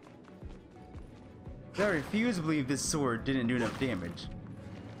ago. I refuse to believe this sword didn't do enough damage.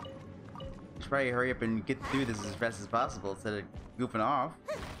 Should probably hurry up and get through this as fast as possible instead of goofing off.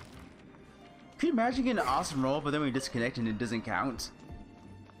 Could you imagine getting an awesome roll, but then we disconnect and it doesn't count?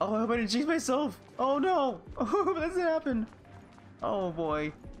 Oh, I hope I didn't change myself. Oh no! Oh, that doesn't happen. Oh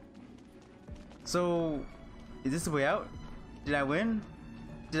boy. So, is this the way out? Did I win?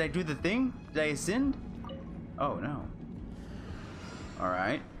 Did I do the thing? Did I ascend? Oh no.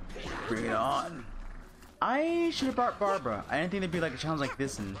 Alright. Bring it on. I should have brought Barbara. I didn't think there'd be like a challenge like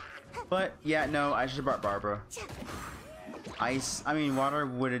this but yeah, no, I should have brought Barbara. Ice, I mean water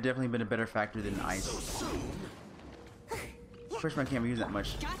would have definitely been a better factor than ice. First, I can't use that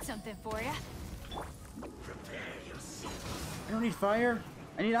much. Got something for you. I don't need fire.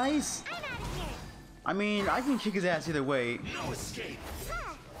 I need ice. I mean, I can kick his ass either way. No escape.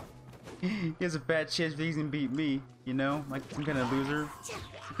 He has a bad chance that he's gonna beat me, you know, like some kind of loser.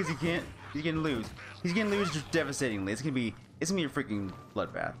 Because he can't. He's gonna lose. He's gonna lose just devastatingly. It's gonna be It's gonna be a freaking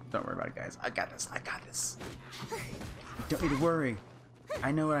bloodbath. Don't worry about it, guys. I got this. I got this. You don't need to worry.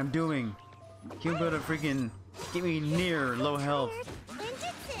 I know what I'm doing. He'll go to freaking get me near low health.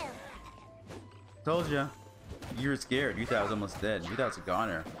 Told ya. You were scared. You thought I was almost dead. You thought I was a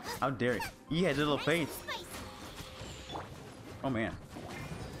goner. How dare you? You had little faith. Oh man.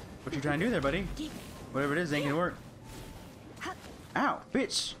 What you trying to do there, buddy? Whatever it is, ain't gonna work. Ow,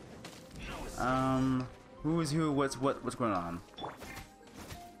 bitch. Who is who? What's going on?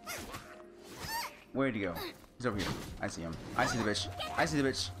 Where'd he go? He's over here. I see him. I see the bitch. I see the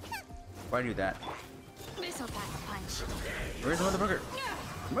bitch. Why do that? This'll pack a punch. Where's the motherfucker?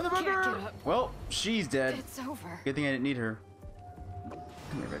 Motherfucker! Well, she's dead. It's over. Good thing I didn't need her.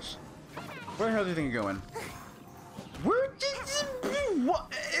 Come here, bitch. Where the hell do you think you're going? Where did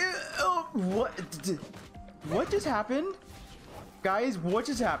what just happened? Guys, what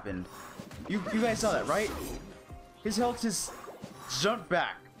just happened? You guys saw that, right? His health just jumped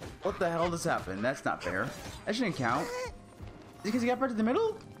back. What the hell just happened? That's not fair. That shouldn't count. Because he got back to the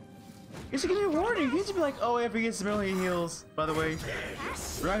middle? You should give me a warning. You should be like, oh, if he gets to the middle, he heals. By the way,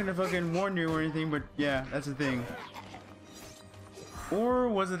 we're not gonna fucking warn you or anything, but yeah, that's the thing. Or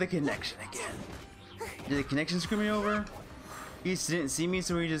was it the connection again? Did the connection screw me over? He didn't see me,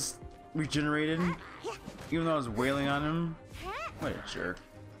 so he just regenerated. Even though I was wailing on him. What a jerk.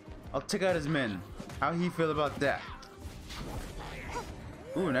 I'll take out his men. How he feel about that?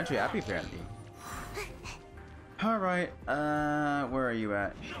 Ooh, an actually happy apparently. Alright, where are you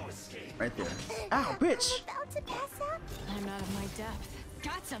at? Right there. Ow, bitch! I'm out of my depth.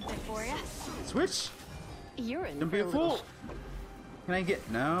 Got something for you. Switch! You're in. Don't be a fool! Can I get...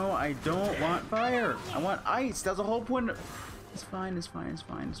 No, I don't want fire! I want ice! That's the whole point of... It's fine, it's fine, it's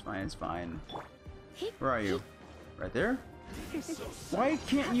fine, it's fine, it's fine. Where are you? Right there? Why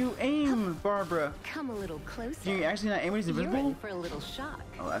can't you aim, Barbara? Come a little closer. Can you actually not aim when he's invisible? You're in for a little shock.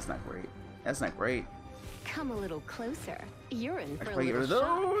 Oh, that's not great. That's not great. Come a little closer. You're in for a Get rid little of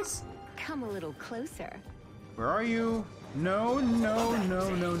shock. those. Come a little closer. Where are you? No, no, no,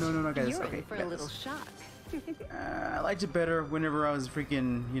 no, no, no, no, guys. You're Okay, in for a little shock. I liked it better whenever I was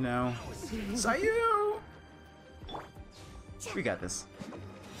freaking, you know. Sayu! We got this.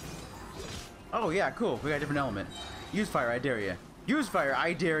 Oh yeah, cool. We got a different element. Use fire, I dare you. Use fire,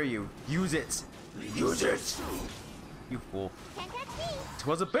 I dare you. Use it. Use it. You fool.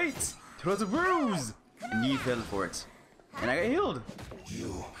 Twas a bait. Twas a ruse. And ye fell for it. And I got healed.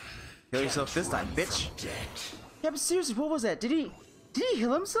 Heal yourself this time, bitch. Yeah, but seriously, what was that? Did he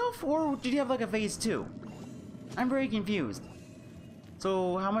heal himself, or did he have like a phase 2? I'm very confused.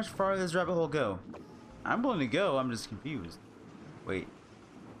 So how much farther does rabbit hole go? I'm willing to go. I'm just confused. Wait.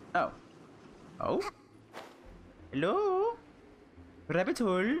 Oh. Oh. Hello. Rabbit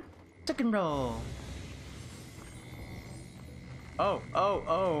hole. Chicken roll.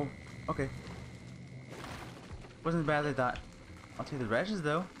 Oh. Okay. Wasn't as bad as I thought. I'll take the rashes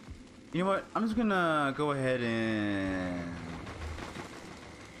though. You know what? I'm just gonna go ahead and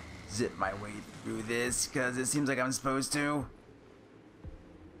zip my way through this because it seems like I'm supposed to.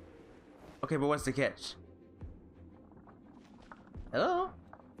 Okay, but what's the catch? Hello?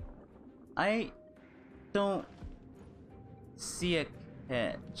 I don't see a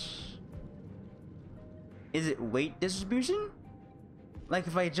catch. Is it weight distribution? Like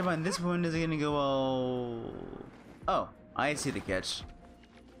if I jump on this one, is it gonna go all... Oh, I see the catch.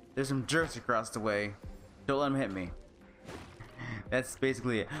 There's some jerks across the way. Don't let them hit me. That's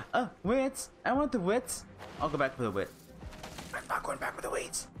basically it. Oh, wits! I want the wits! I'll go back for the wit. I'm not going back for the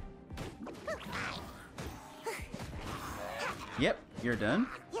weights. Yep, you're done.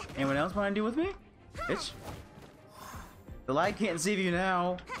 Anyone else want to deal with me? Bitch. The light can't see you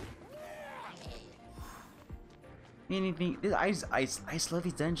now. Anything. I love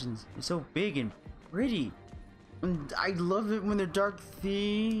these dungeons. They're so big and pretty. And I love it when they're dark.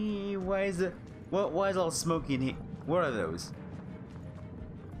 Why is it? Why is it all smoky in here? What are those?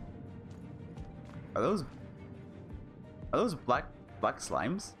 Are those black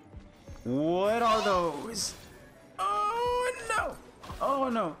slimes? What are those? Oh no! Oh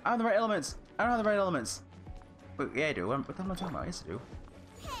no! I have the right elements. I don't have the right elements. But yeah, I do. What the hell am I talking about? Yes, I do.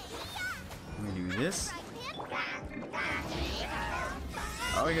 I'm gonna do this.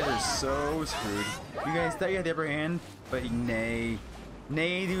 Oh, you guys are so screwed. You guys thought you had the upper hand, but nay.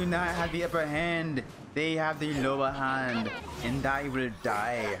 Nay, do not have the upper hand. They have the lower hand, and I will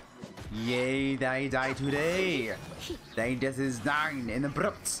die. Yea, I die today. Thy death is thine and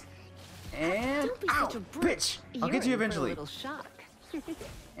abrupt. And ow, bitch! I'll get to you eventually.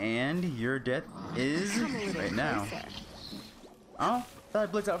 And your death is right now. Oh, thought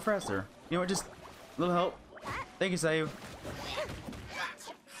I blitzed out faster. You know what? Just a little help. Thank you, Sayu.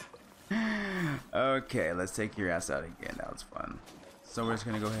 Okay, let's take your ass out again. That was fun. So we're just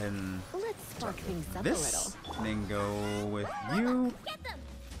gonna go ahead and Let's spark things up this, a little. and then go with you.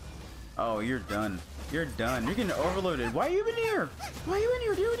 Oh, you're done. You're done. You're getting overloaded. Why are you in here? Why are you in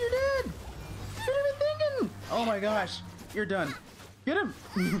here, dude? You're dead. What are you thinking? Oh my gosh, you're done. Get him.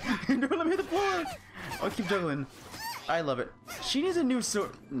 Don't let me hit the floor. I'll keep juggling. I love it. She needs a new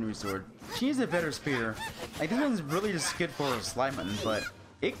sword. She needs a better spear. Like, this one's really just good for slime hunting, but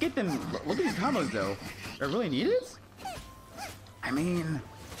it get them. Look at these combos though. I really need it. I mean,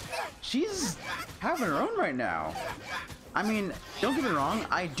 she's having her own right now. I mean, don't get me wrong.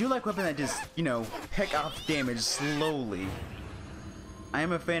 I do like weapons that just, you know, peck off damage slowly. I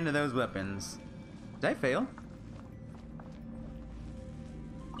am a fan of those weapons. Did I fail?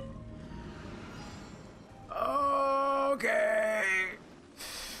 Okay.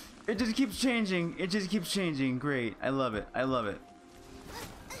 It just keeps changing. It just keeps changing. Great. I love it. I love it.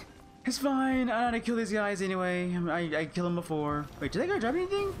 It's fine. I know how to kill these guys anyway. I killed them before. Wait, did that guy drop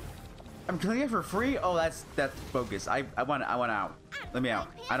anything? I'm killing it for free? Oh, that's bogus. I want out. Let me out.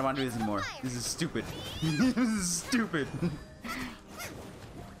 I don't want to do this anymore. This is stupid. This is stupid.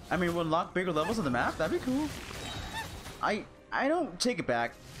 I mean, we'll unlock bigger levels of the map. That'd be cool. I don't take it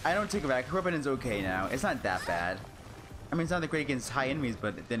back. I don't take it back. Her weapon is okay now. It's not that bad. I mean, it's not that great against high enemies,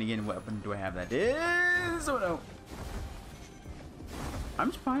 but then again, what weapon do I have that is? Oh no.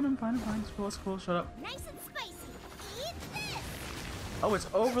 I'm just fine. I'm fine. I'm fine. It's cool. It's cool. Shut up. Nice and spicy. Eat this. Oh, it's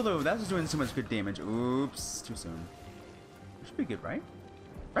overload. That's just doing so much good damage. Oops. Too soon. It should be good, right?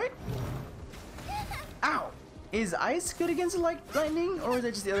 Right? Ow. Is ice good against lightning, or is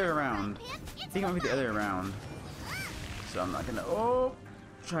it just the other way around? I think it might be the other way around. So I'm not gonna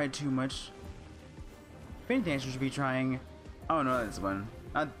try too much. If anything, I should be trying. Oh no, this one.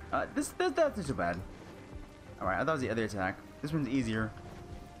 That's not too bad. All right, I thought it was the other attack. This one's easier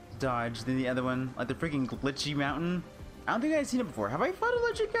to dodge than the other one, like the freaking glitchy mountain. I don't think I've seen it before. Have I fought a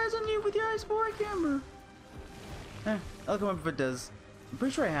legit guys on you with your eyes before? I can't remember. I'll come up if it does. I'm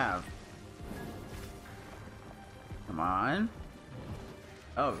pretty sure I have. Come on.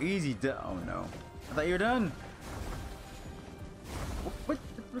 Oh, easy. Oh no. I thought you were done.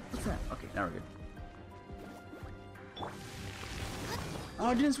 What's that? Okay, now we're good. Oh,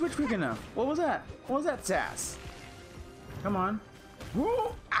 I didn't switch quick enough. What was that? What was that sass? Come on.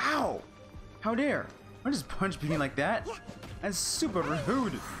 Whoa! Ow! How dare? I just punch me like that? That's super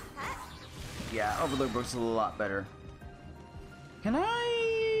rude. Yeah, overload works a lot better. Can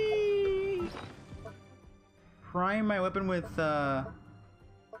I prime my weapon with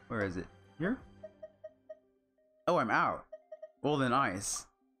where is it? Here? Oh, I'm out. Well then, ice.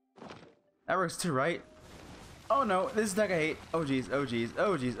 That works too, right? Oh no, this is like I hate. Oh geez, oh geez,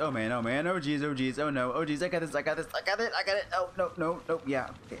 oh geez, oh man, oh man, oh geez, oh geez, oh no, oh geez, I got this, I got this, I got it, I got it. Oh no, no, no, yeah,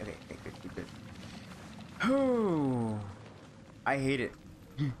 okay, good. Oh, I hate it.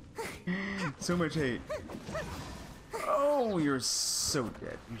 So much hate. Oh, you're so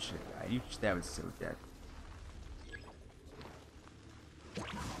dead. You should die. That was so dead.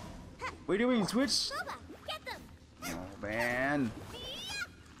 What are you doing? Switch? Oh man.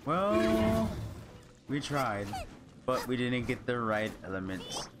 Well, we tried, but we didn't get the right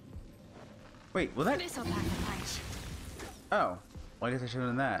elements. Wait, will that? Oh, well, I guess I should have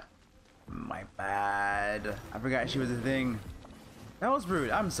done that. My bad. I forgot she was a thing. That was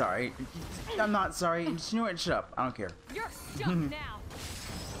rude. I'm sorry. I'm not sorry. Just, you know what? Shut up. I don't care. You're stuck now.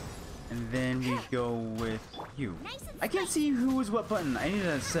 And then we go with you. I can't see who is what button. I need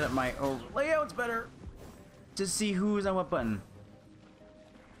to set up my layouts better to see who is on what button.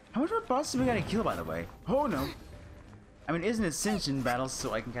 How much more bosses do we gotta kill, by the way? Oh no. I mean, it is an ascension battle,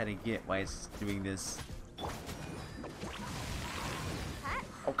 so I can kind of get why it's doing this.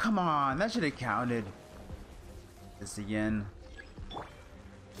 Oh, come on. That should have counted. This again.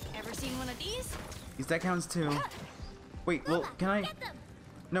 Ever seen one of these? Yes, that counts too. Wait, well, can I?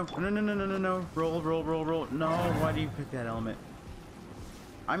 No. Roll. No, why do you pick that element?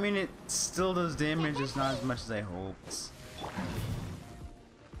 I mean, it still does damage, just not as much as I hoped.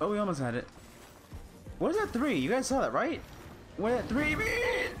 Oh, we almost had it. What is that 3? You guys saw that, right? What did that 3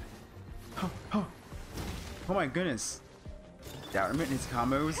 mean? Oh my goodness. Down his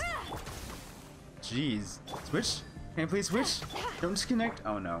combos. Jeez. Switch? Can I please switch? Don't disconnect.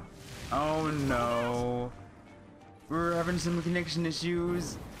 Oh no. Oh no. We're having some connection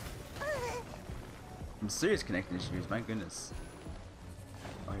issues. Some serious connection issues, my goodness.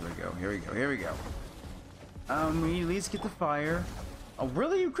 Oh, here we go. We at least get the fire. Oh,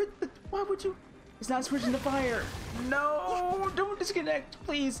 really? You crit? Why would you? It's not switching to fire. No, don't disconnect,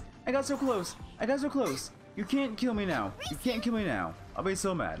 please. I got so close. You can't kill me now. I'll be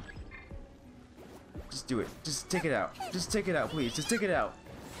so mad. Just do it. Just take it out. Just take it out, please. Just take it out.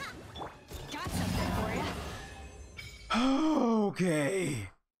 Got something for ya. Okay.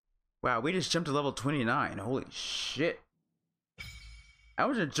 Wow, we just jumped to level 29. Holy shit. I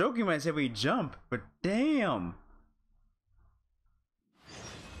wasn't joking when I said we jump, but damn.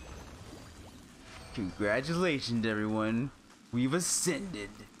 Congratulations, everyone. We've ascended.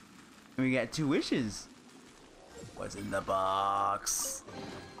 And we got 2 wishes. What's in the box?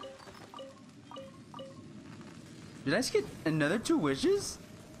 Did I just get another 2 wishes?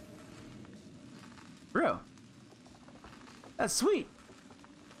 Bro. That's sweet.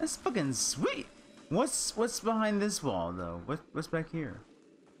 That's fucking sweet. What's behind this wall though? What's back here?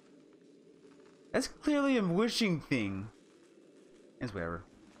 That's clearly a wishing thing. It's whatever.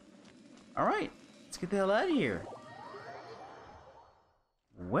 Alright, let's get the hell out of here.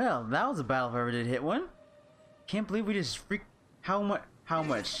 Well, that was a battle if I ever did hit one. Can't believe we just freaked. How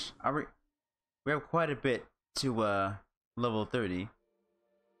much? We have quite a bit to level 30.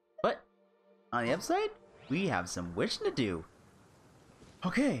 But on the upside, we have some wishing to do.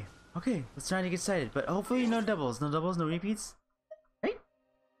 Okay, let's try to get excited, but hopefully no doubles, no repeats, right?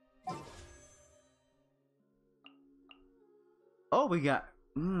 Oh,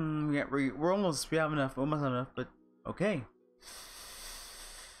 we're almost, we have enough, but okay.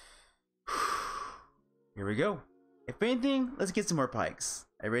 Here we go. If anything, let's get some more pikes.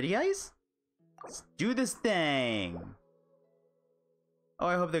 Are you ready, guys? Let's do this thing. Oh,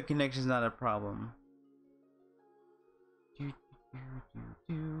 I hope the connection's not a problem.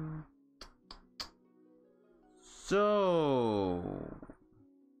 So,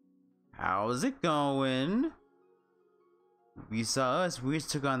 how's it going? We saw us, we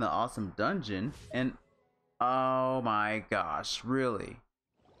just took on the awesome dungeon, and oh my gosh, really?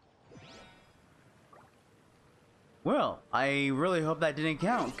 Well, I really hope that didn't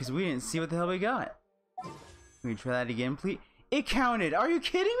count, because we didn't see what the hell we got. Can we try that again, please? It counted! Are you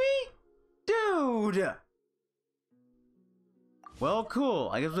kidding me? Dude! Well, cool.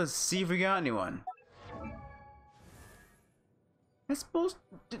 I guess let's see if we got anyone. That's supposed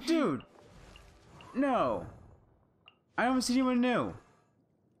to... Dude! No! I don't see anyone new.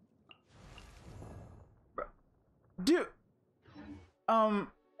 Dude!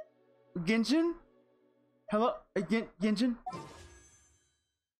 Genshin? Hello? Genshin?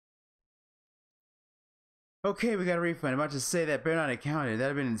 Okay, we got a refund. I'm about to say that better not have counted.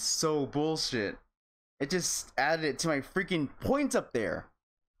 That'd have been so bullshit. It just added it to my freaking points up there.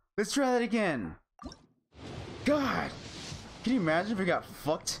 Let's try that again. God! Can you imagine if we got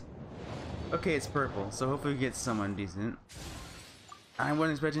fucked? Okay, it's purple, so hopefully we get someone decent. I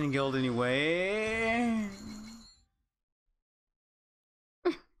wasn't expecting a guild anyway.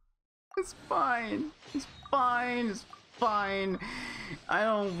 It's fine. It's fine. It's fine. I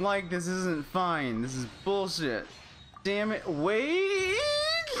don't like this. This isn't fine. This is bullshit. Damn it. Wait.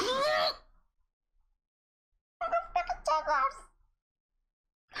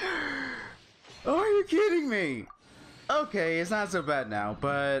 Oh, are you kidding me? Okay, it's not so bad now,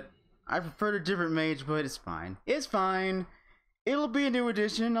 but I preferred a different mage, but it's fine. It's fine. It'll be a new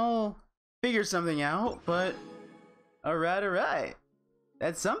edition. I'll figure something out, but alright.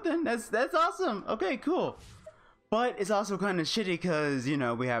 That's something. That's awesome. Okay, cool. But it's also kind of shitty because, you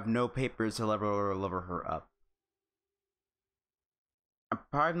know, we have no papers to level her up. I'm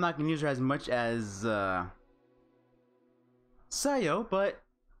probably not going to use her as much as Sayo, but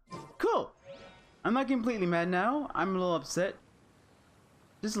cool. I'm not completely mad now. I'm a little upset.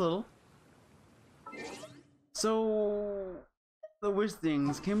 Just a little. So, the wish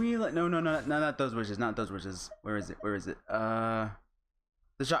things. Can we let... No, not those wishes. Not those wishes. Where is it? The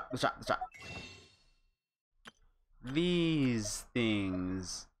shop. These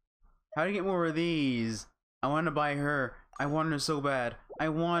things. How do you get more of these? I want to buy her. I want her so bad. I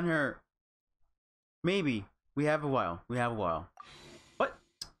want her. Maybe. We have a while. But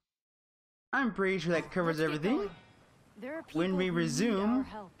I'm pretty sure that covers everything. When we resume,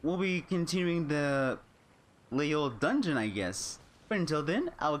 we'll be continuing the Leo dungeon, I guess. But until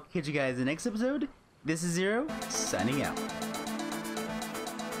then, I'll catch you guys in the next episode. This is Xero, signing out.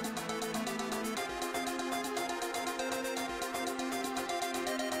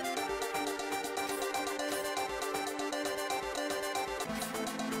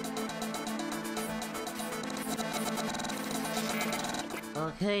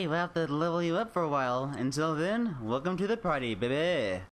 Okay, we'll have to level you up for a while. Until then, welcome to the party, baby.